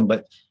fight with them.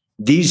 But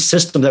these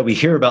systems that we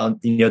hear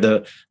about,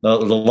 the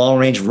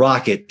long-range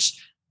rockets,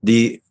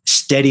 the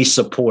steady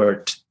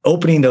support,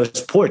 opening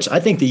those ports, I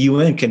think the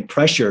UN can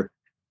pressure,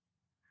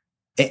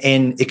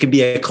 and it can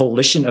be a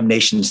coalition of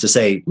nations to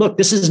say, look,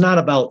 this is not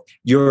about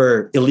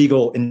your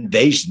illegal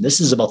invasion. This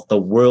is about the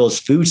world's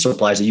food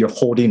supplies that you're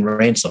holding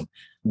ransom.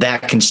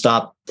 That can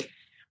stop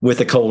with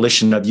a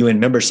coalition of UN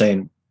members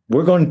saying,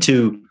 we're going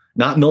to,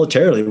 not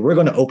militarily, we're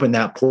going to open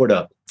that port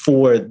up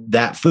for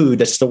that food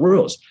that's the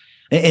world's.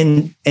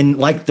 And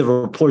like the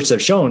reports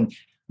have shown,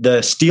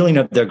 the stealing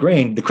of their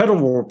grain, the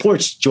credible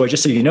reports, Joy,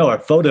 just so you know, are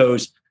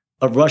photos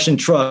of Russian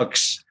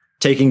trucks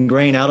taking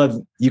grain out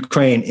of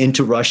Ukraine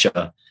into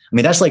Russia.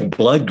 That's like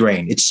blood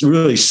grain. It's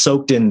really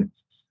soaked in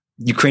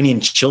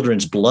Ukrainian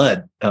children's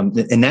blood,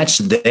 and that's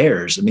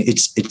theirs.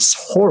 It's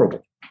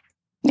horrible.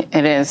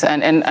 It is.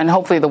 And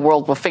hopefully the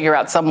world will figure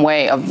out some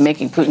way of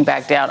making Putin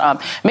back down.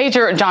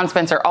 Major John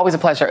Spencer, always a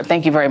pleasure.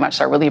 Thank you very much,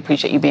 sir. Really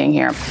appreciate you being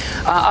here.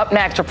 Up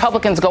next,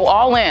 Republicans go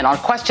all in on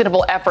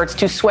questionable efforts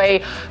to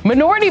sway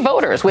minority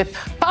voters with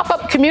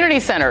pop-up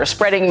community centers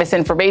spreading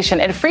misinformation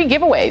and free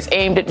giveaways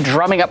aimed at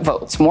drumming up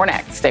votes. More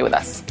next. Stay with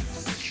us.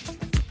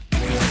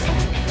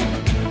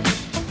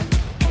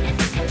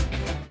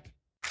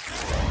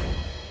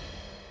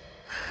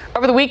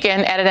 Over the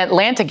weekend at an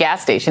Atlanta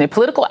gas station, a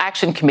political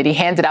action committee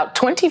handed out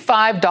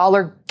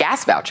 $25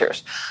 gas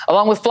vouchers,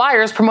 along with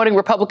flyers promoting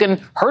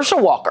Republican Herschel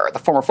Walker, the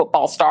former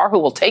football star who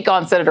will take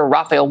on Senator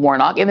Raphael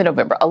Warnock in the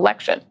November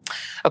election.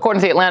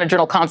 According to the Atlanta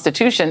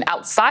Journal-Constitution,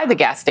 outside the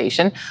gas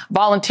station,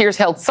 volunteers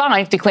held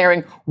signs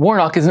declaring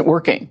Warnock isn't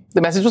working.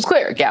 The message was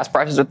clear. Gas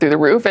prices are through the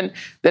roof and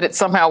that it's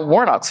somehow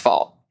Warnock's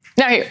fault.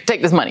 Now here,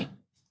 take this money.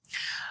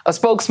 A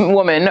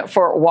spokeswoman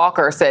for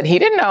Walker said he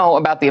didn't know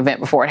about the event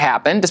before it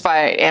happened,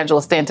 despite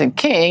Angela Stanton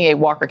King, a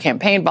Walker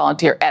campaign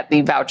volunteer at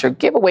the voucher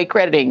giveaway,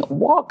 crediting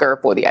Walker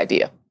for the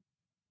idea.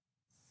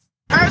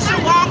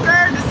 Herschel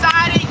Walker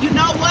decided, you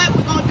know what,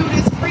 we're going to do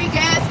this free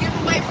gas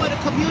giveaway for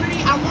the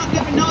community. I want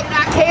them to know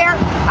that I care.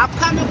 I'm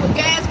coming with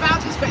gas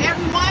vouchers for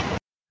everyone.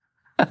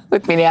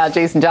 With me now,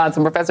 Jason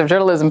Johnson, professor of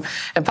journalism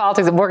and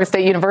politics at Morgan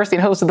State University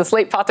and host of the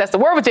Slate podcast, The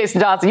Word with Jason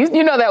Johnson.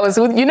 You know that was.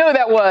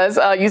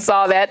 You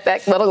saw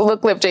that little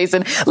clip,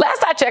 Jason.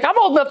 Last I checked, I'm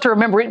old enough to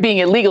remember it being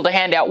illegal to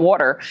hand out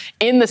water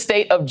in the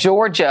state of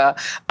Georgia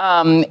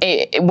when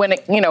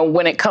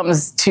it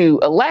comes to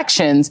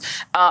elections.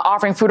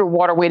 Offering food or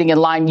water waiting in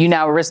line, you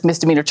now risk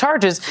misdemeanor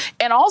charges.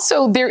 And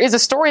also, there is a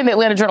story in the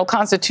Atlanta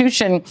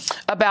Journal-Constitution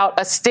about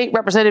a state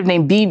representative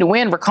named B.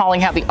 Nguyen recalling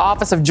how the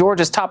office of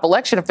Georgia's top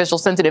election official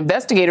sent an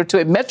investigator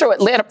to a Metro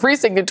Atlanta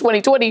precinct in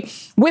 2020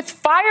 with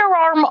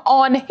firearm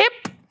on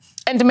hip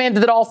and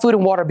demanded that all food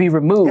and water be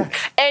removed.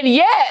 Yeah. And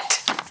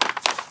yet,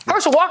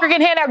 Herschel Walker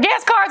can hand out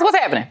gas cards. What's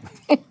happening?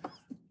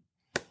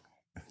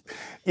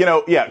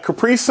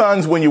 Capri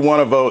Suns when you want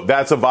to vote,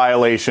 that's a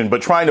violation.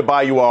 But trying to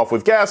buy you off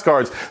with gas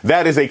cards,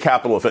 that is a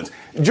capital offense.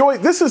 Joy,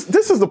 this is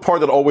the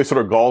part that always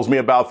sort of galls me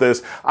about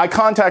this. I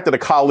contacted a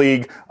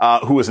colleague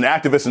who is an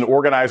activist and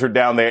organizer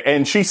down there,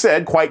 and she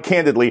said quite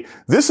candidly,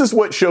 this is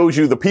what shows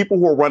you the people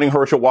who are running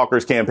Herschel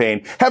Walker's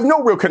campaign have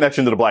no real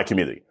connection to the black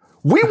community.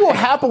 We will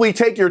happily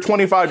take your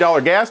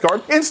 $25 gas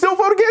card and still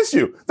vote against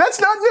you. That's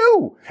not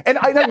new. And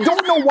I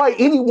don't know why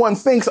anyone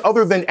thinks,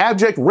 other than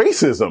abject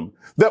racism,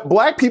 that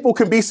black people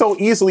can be so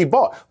easily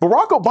bought.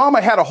 Barack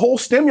Obama had a whole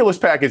stimulus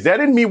package. That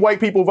didn't mean white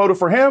people voted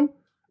for him.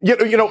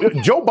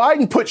 Joe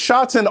Biden put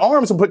shots in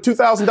arms and put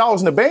 $2,000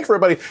 in the bank for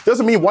everybody.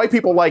 Doesn't mean white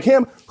people like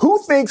him. Who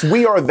thinks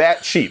we are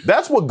that cheap?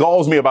 That's what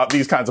galls me about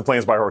these kinds of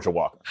plans by Herschel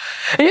Walker.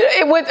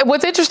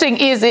 What's interesting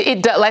is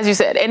it, as you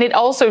said, and it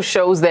also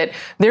shows that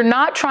they're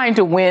not trying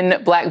to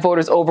win black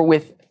voters over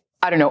with,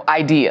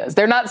 ideas.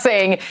 They're not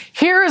saying,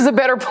 here is a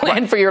better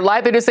plan for your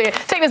life. They're just saying,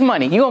 take this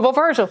money. You gonna vote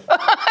for Herschel?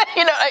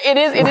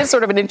 It is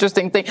sort of an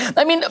interesting thing.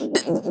 I mean, but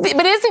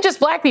it isn't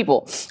just black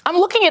people. I'm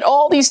looking at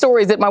all these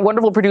stories that my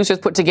wonderful producers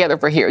put together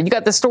for here. You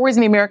got the stories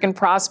in the American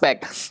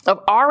Prospect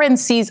of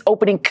RNCs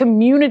opening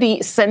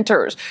community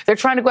centers. They're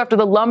trying to go after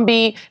the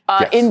Lumbee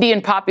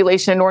Indian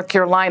population in North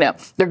Carolina.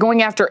 They're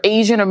going after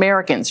Asian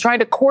Americans, trying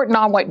to court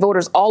non-white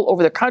voters all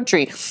over the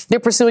country. They're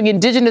pursuing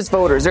indigenous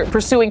voters.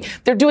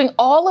 They're doing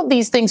all of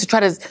these things to try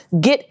to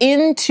get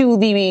into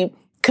the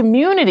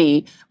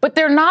community, but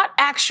they're not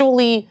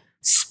actually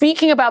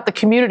speaking about the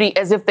community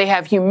as if they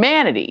have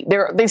humanity.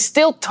 They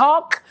still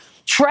talk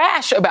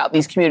trash about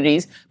these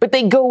communities, but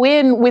they go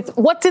in with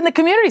what's in the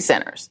community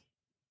centers.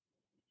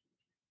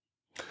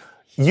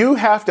 You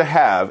have to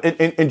have,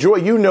 and Joy,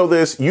 you know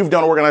this, you've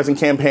done organizing,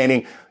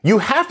 campaigning, you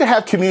have to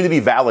have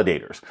community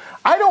validators.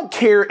 I don't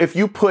care if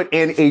you put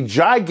in a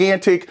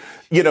gigantic,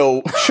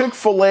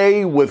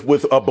 Chick-fil-A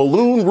with a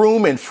balloon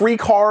room and free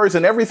cars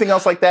and everything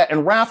else like that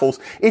and raffles.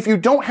 If you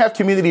don't have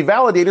community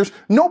validators,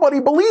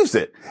 nobody believes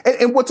it.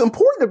 And what's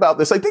important about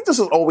this, I think this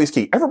is always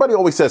key. Everybody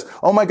always says,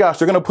 oh my gosh,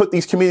 they're going to put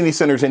these community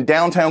centers in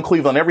downtown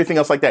Cleveland, everything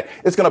else like that.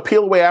 It's going to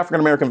peel away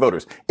African-American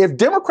voters. If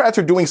Democrats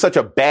are doing such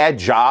a bad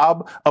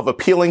job of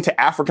appealing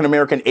to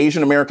African-American,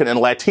 Asian American, and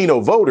Latino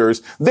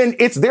voters, then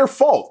it's their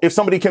fault if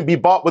somebody can be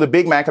bought with a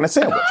Big Mac and a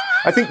sandwich.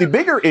 I think the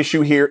bigger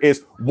issue here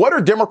is, what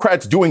are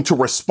Democrats doing to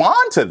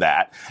respond to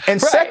that?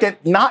 And second,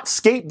 not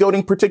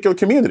scapegoating particular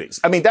communities.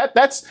 I mean,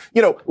 that's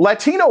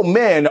Latino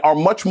men are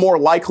much more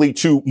likely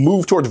to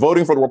move towards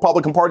voting for the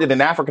Republican Party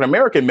than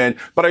African-American men.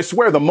 But I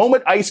swear, the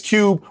moment Ice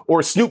Cube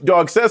or Snoop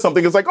Dogg says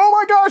something, it's like, oh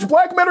my gosh,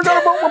 black men are going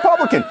to vote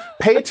Republican.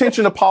 Pay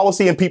attention to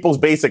policy and people's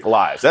basic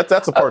lives.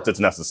 That's the part that's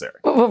necessary.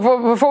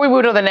 Before we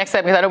move to the next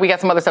step, because I know we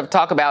got some other stuff to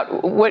talk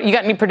about, what you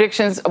got any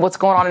predictions of what's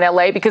going on in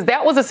LA? Because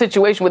that was a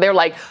situation where they're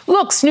like,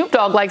 look, Snoop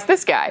Dogg likes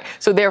this guy.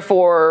 So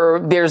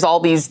therefore, there's all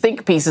these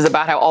think pieces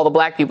about how all the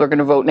black people are going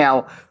to vote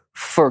now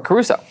for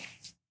Caruso.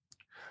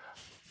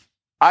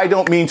 I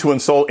don't mean to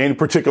insult any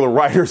particular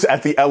writers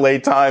at the LA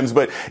Times,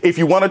 but if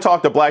you want to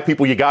talk to black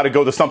people, you got to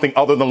go to something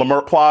other than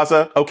Lamert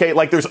Plaza. Okay.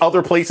 Like, there's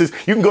other places.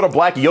 You can go to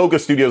black yoga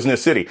studios in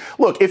this city.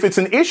 Look, if it's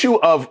an issue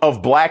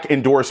of black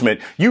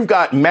endorsement, you've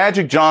got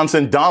Magic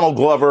Johnson, Donald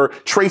Glover,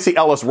 Tracy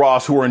Ellis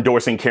Ross, who are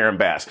endorsing Karen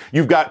Bass.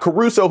 You've got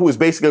Caruso, who is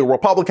basically a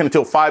Republican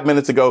until 5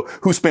 minutes ago,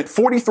 who spent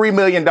 $43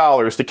 million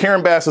to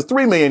Karen Bass's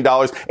 $3 million,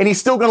 and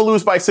he's still going to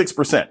lose by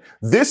 6%.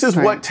 This is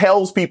what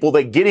tells people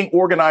that getting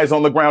organized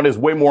on the ground is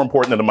way more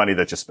important than the money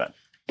that you spend.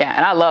 Yeah,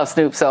 and I love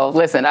Snoop. So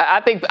listen,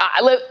 I think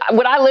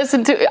when I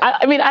listen to,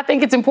 I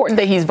think it's important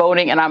that he's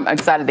voting, and I'm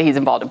excited that he's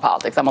involved in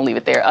politics. I'm gonna leave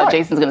it there.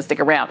 Jason's gonna stick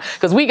around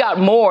because we got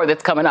more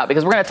that's coming up,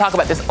 because we're gonna talk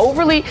about this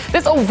overtly,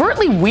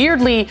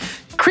 weirdly,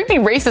 creepy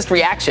racist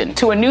reaction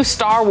to a new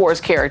Star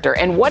Wars character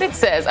and what it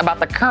says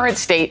about the current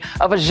state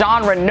of a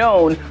genre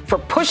known for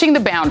pushing the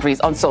boundaries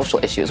on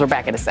social issues. We're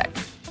back in a sec.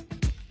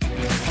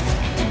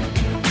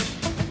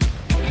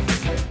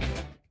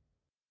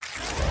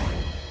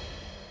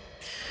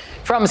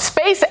 From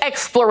space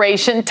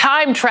exploration,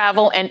 time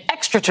travel, and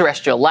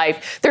extraterrestrial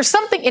life, there's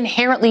something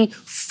inherently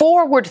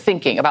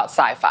forward-thinking about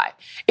sci-fi.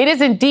 It is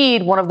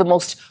indeed one of the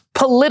most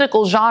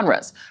political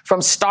genres,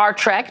 from Star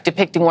Trek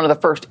depicting one of the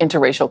first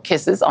interracial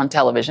kisses on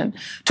television,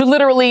 to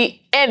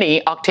literally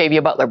any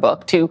Octavia Butler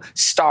book, to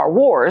Star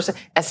Wars,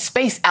 a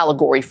space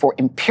allegory for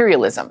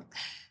imperialism.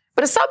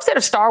 But a subset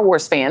of Star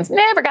Wars fans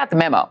never got the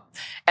memo,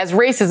 as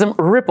racism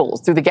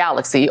ripples through the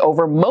galaxy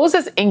over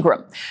Moses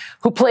Ingram,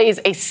 who plays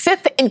a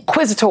Sith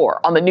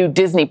Inquisitor on the new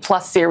Disney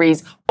Plus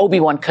series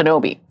Obi-Wan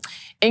Kenobi.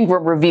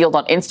 Ingram revealed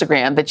on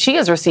Instagram that she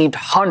has received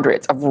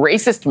hundreds of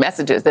racist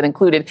messages that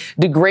included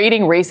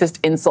degrading racist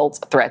insults,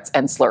 threats,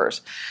 and slurs.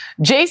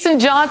 Jason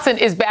Johnson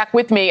is back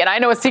with me, and I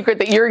know a secret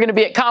that you're going to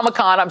be at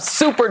Comic-Con. I'm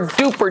super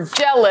duper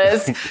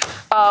jealous.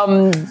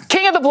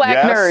 King of the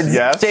Black Nerds,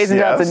 yes, Jason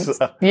yes.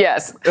 Johnson.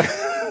 Yes.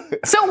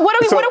 So what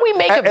do we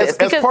make of this?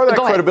 As part of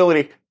that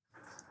credibility.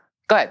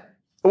 Go ahead.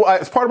 Well,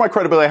 as part of my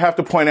credibility, I have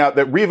to point out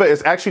that Reva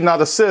is actually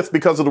not a Sith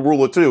because of the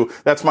rule of two.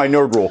 That's my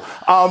nerd rule.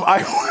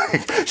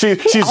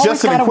 She's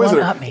just an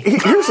Inquisitor.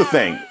 Here's the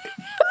thing.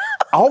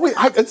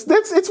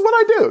 It's what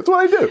I do. It's what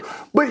I do.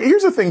 But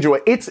here's the thing, Joy.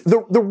 It's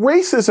the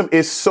racism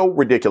is so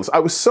ridiculous. I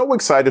was so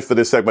excited for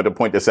this segment to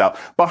point this out.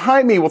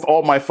 Behind me with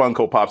all my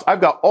Funko Pops,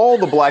 I've got all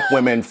the black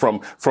women from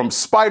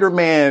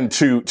Spider-Man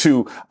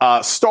to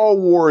Star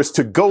Wars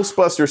to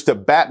Ghostbusters to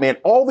Batman,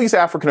 all these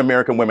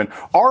African-American women.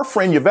 Our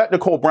friend Yvette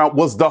Nicole Brown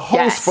was the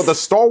host for the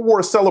Star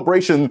Wars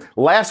celebration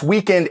last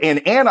weekend in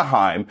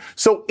Anaheim.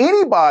 So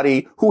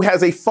anybody who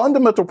has a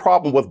fundamental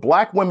problem with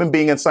black women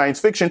being in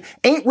science fiction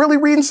ain't really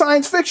reading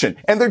science fiction.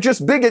 And they're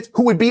just bigots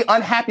who would be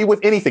unhappy with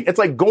anything. It's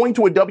like going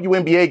to a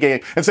WNBA game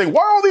and saying,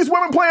 why are all these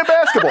women playing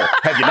basketball?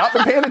 Have you not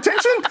been paying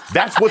attention?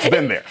 That's what's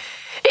been there.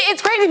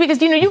 It's crazy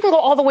because, you can go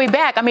all the way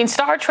back. I mean,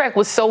 Star Trek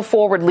was so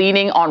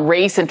forward-leaning on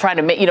race and trying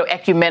to make,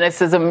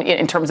 ecumenicism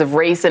in terms of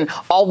race and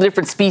all the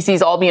different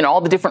species, all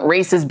the different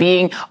races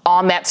being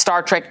on that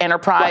Star Trek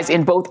Enterprise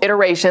in both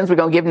iterations. We're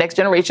going to give Next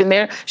Generation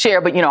their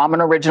share, but, I'm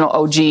an original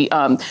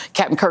OG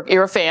Captain Kirk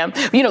era fan.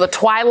 The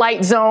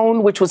Twilight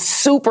Zone, which was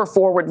super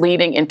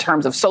forward-leaning in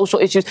terms of social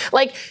issues.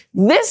 Like,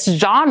 this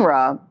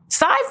genre,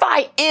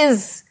 sci-fi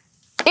is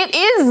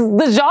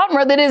the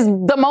genre that is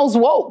the most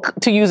woke,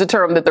 to use a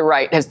term that the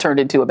right has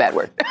turned into a bad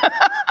word.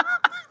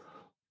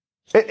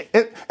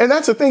 And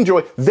that's the thing,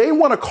 Joy. They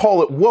want to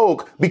call it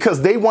woke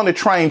because they want to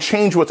try and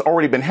change what's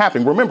already been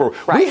happening. Remember,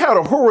 we had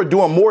Uhura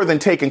doing more than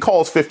taking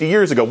calls 50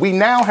 years ago. We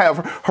now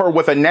have her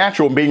with A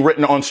Natural being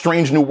written on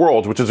Strange New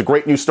Worlds, which is a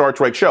great new Star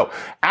Trek show.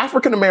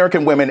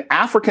 African-American women,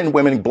 African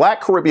women,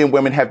 Black Caribbean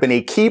women have been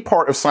a key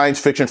part of science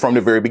fiction from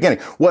the very beginning.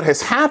 What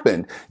has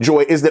happened,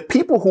 Joy, is that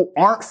people who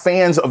aren't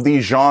fans of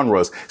these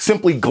genres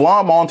simply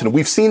glom onto them.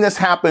 We've seen this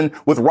happen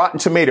with Rotten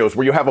Tomatoes,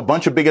 where you have a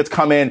bunch of bigots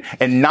come in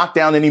and knock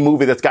down any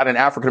movie that's got an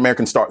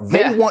African-American star.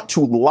 They want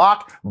to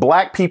lock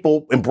black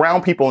people and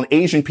brown people and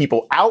Asian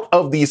people out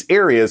of these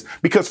areas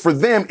because for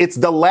them, it's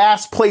the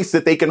last place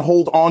that they can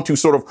hold on to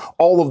sort of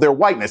all of their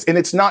whiteness. And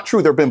it's not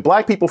true. There have been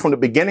black people from the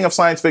beginning of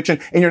science fiction,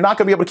 and you're not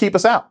going to be able to keep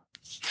us out.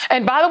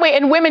 And by the way,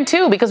 and women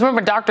too, because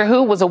remember, Doctor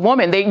Who was a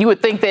woman. You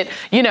would think that,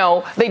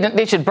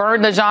 they should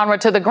burn the genre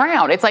to the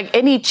ground. It's like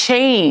any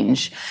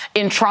change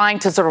in trying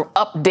to sort of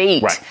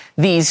update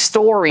these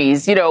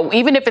stories,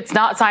 even if it's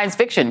not science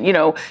fiction,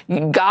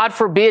 God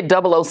forbid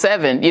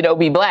 007,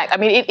 be black. I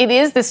mean, it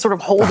is this sort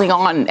of holding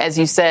on, as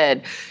you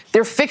said.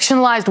 They're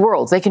fictionalized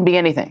worlds. They can be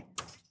anything.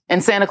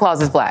 And Santa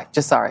Claus is black.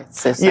 Just sorry.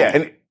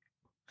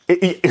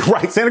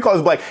 Right, Santa Claus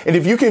is black. And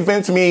if you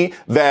convince me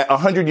that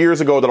 100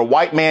 years ago that a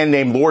white man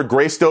named Lord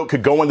Greystoke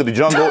could go into the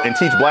jungle and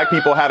teach black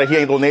people how to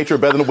handle nature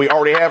better than we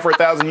already have for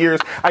 1,000 years,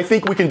 I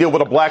think we can deal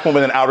with a black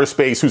woman in outer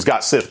space who's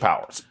got Sith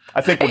powers.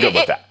 I think we're good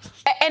with that.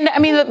 And I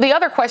mean, the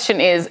other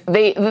question is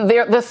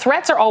the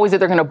threats are always that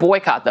they're going to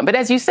boycott them. But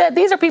as you said,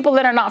 these are people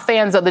that are not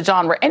fans of the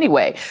genre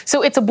anyway.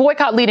 So it's a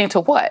boycott leading to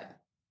what?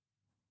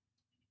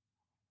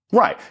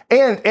 Right.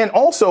 And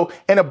also,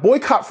 a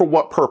boycott for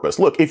what purpose?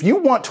 Look, if you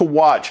want to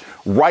watch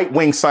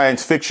right-wing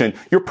science fiction,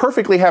 you're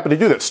perfectly happy to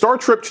do that.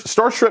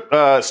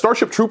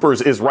 Starship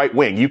Troopers is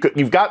right-wing.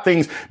 You've got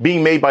things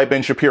being made by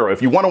Ben Shapiro.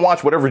 If you want to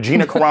watch whatever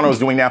Gina Carano is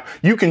doing now,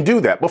 you can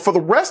do that. But for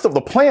the rest of the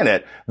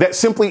planet that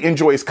simply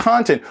enjoys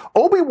content,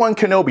 Obi-Wan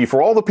Kenobi,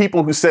 for all the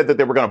people who said that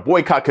they were going to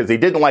boycott because they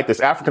didn't like this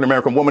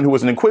African-American woman who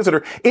was an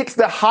Inquisitor, it's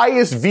the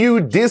highest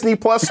viewed Disney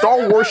Plus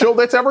Star Wars show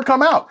that's ever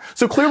come out.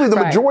 So clearly the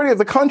majority of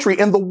the country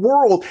and the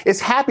world is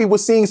happy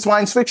with seeing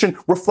science fiction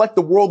reflect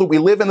the world that we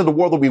live in and the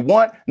world that we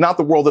want, not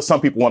the world that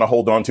some people want to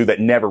hold on to that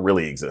never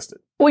really existed.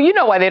 Well, you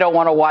know why they don't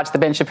want to watch the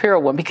Ben Shapiro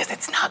one? Because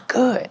it's not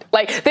good.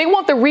 Like, they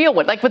want the real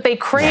one. Like, what they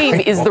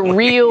crave is the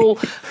real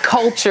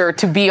culture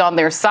to be on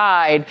their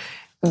side.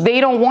 They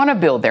don't want to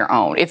build their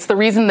own. It's the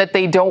reason that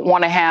they don't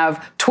want to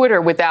have Twitter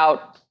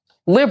without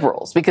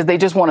liberals, because they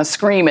just want to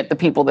scream at the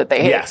people that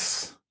they hate.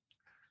 Yes.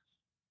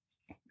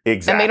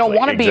 Exactly. And they don't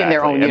want to be in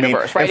their own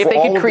universe, right? If they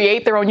could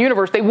create their own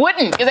universe, they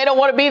wouldn't, because they don't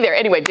want to be there.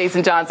 Anyway,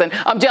 Jason Johnson,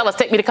 I'm jealous.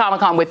 Take me to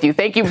Comic-Con with you.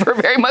 Thank you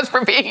very much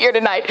for being here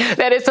tonight.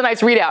 That is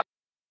tonight's ReidOut.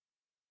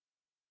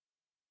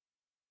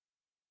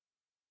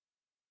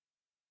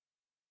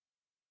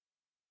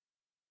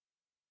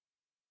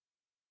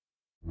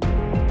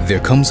 There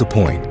comes a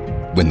point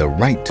when the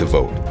right to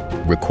vote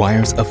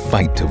requires a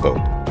fight to vote.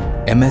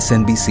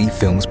 MSNBC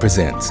Films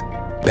presents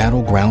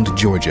Battleground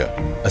Georgia,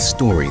 a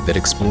story that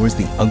explores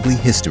the ugly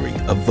history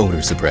of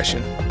voter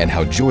suppression and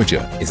how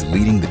Georgia is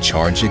leading the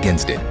charge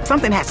against it.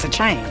 Something has to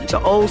change.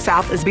 The old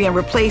South is being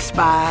replaced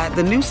by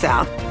the new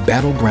South.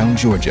 Battleground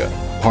Georgia,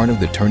 part of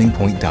the Turning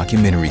Point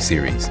documentary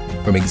series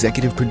from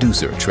executive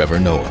producer Trevor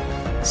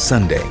Noah.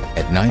 Sunday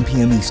at 9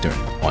 p.m. Eastern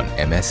on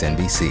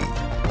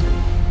MSNBC.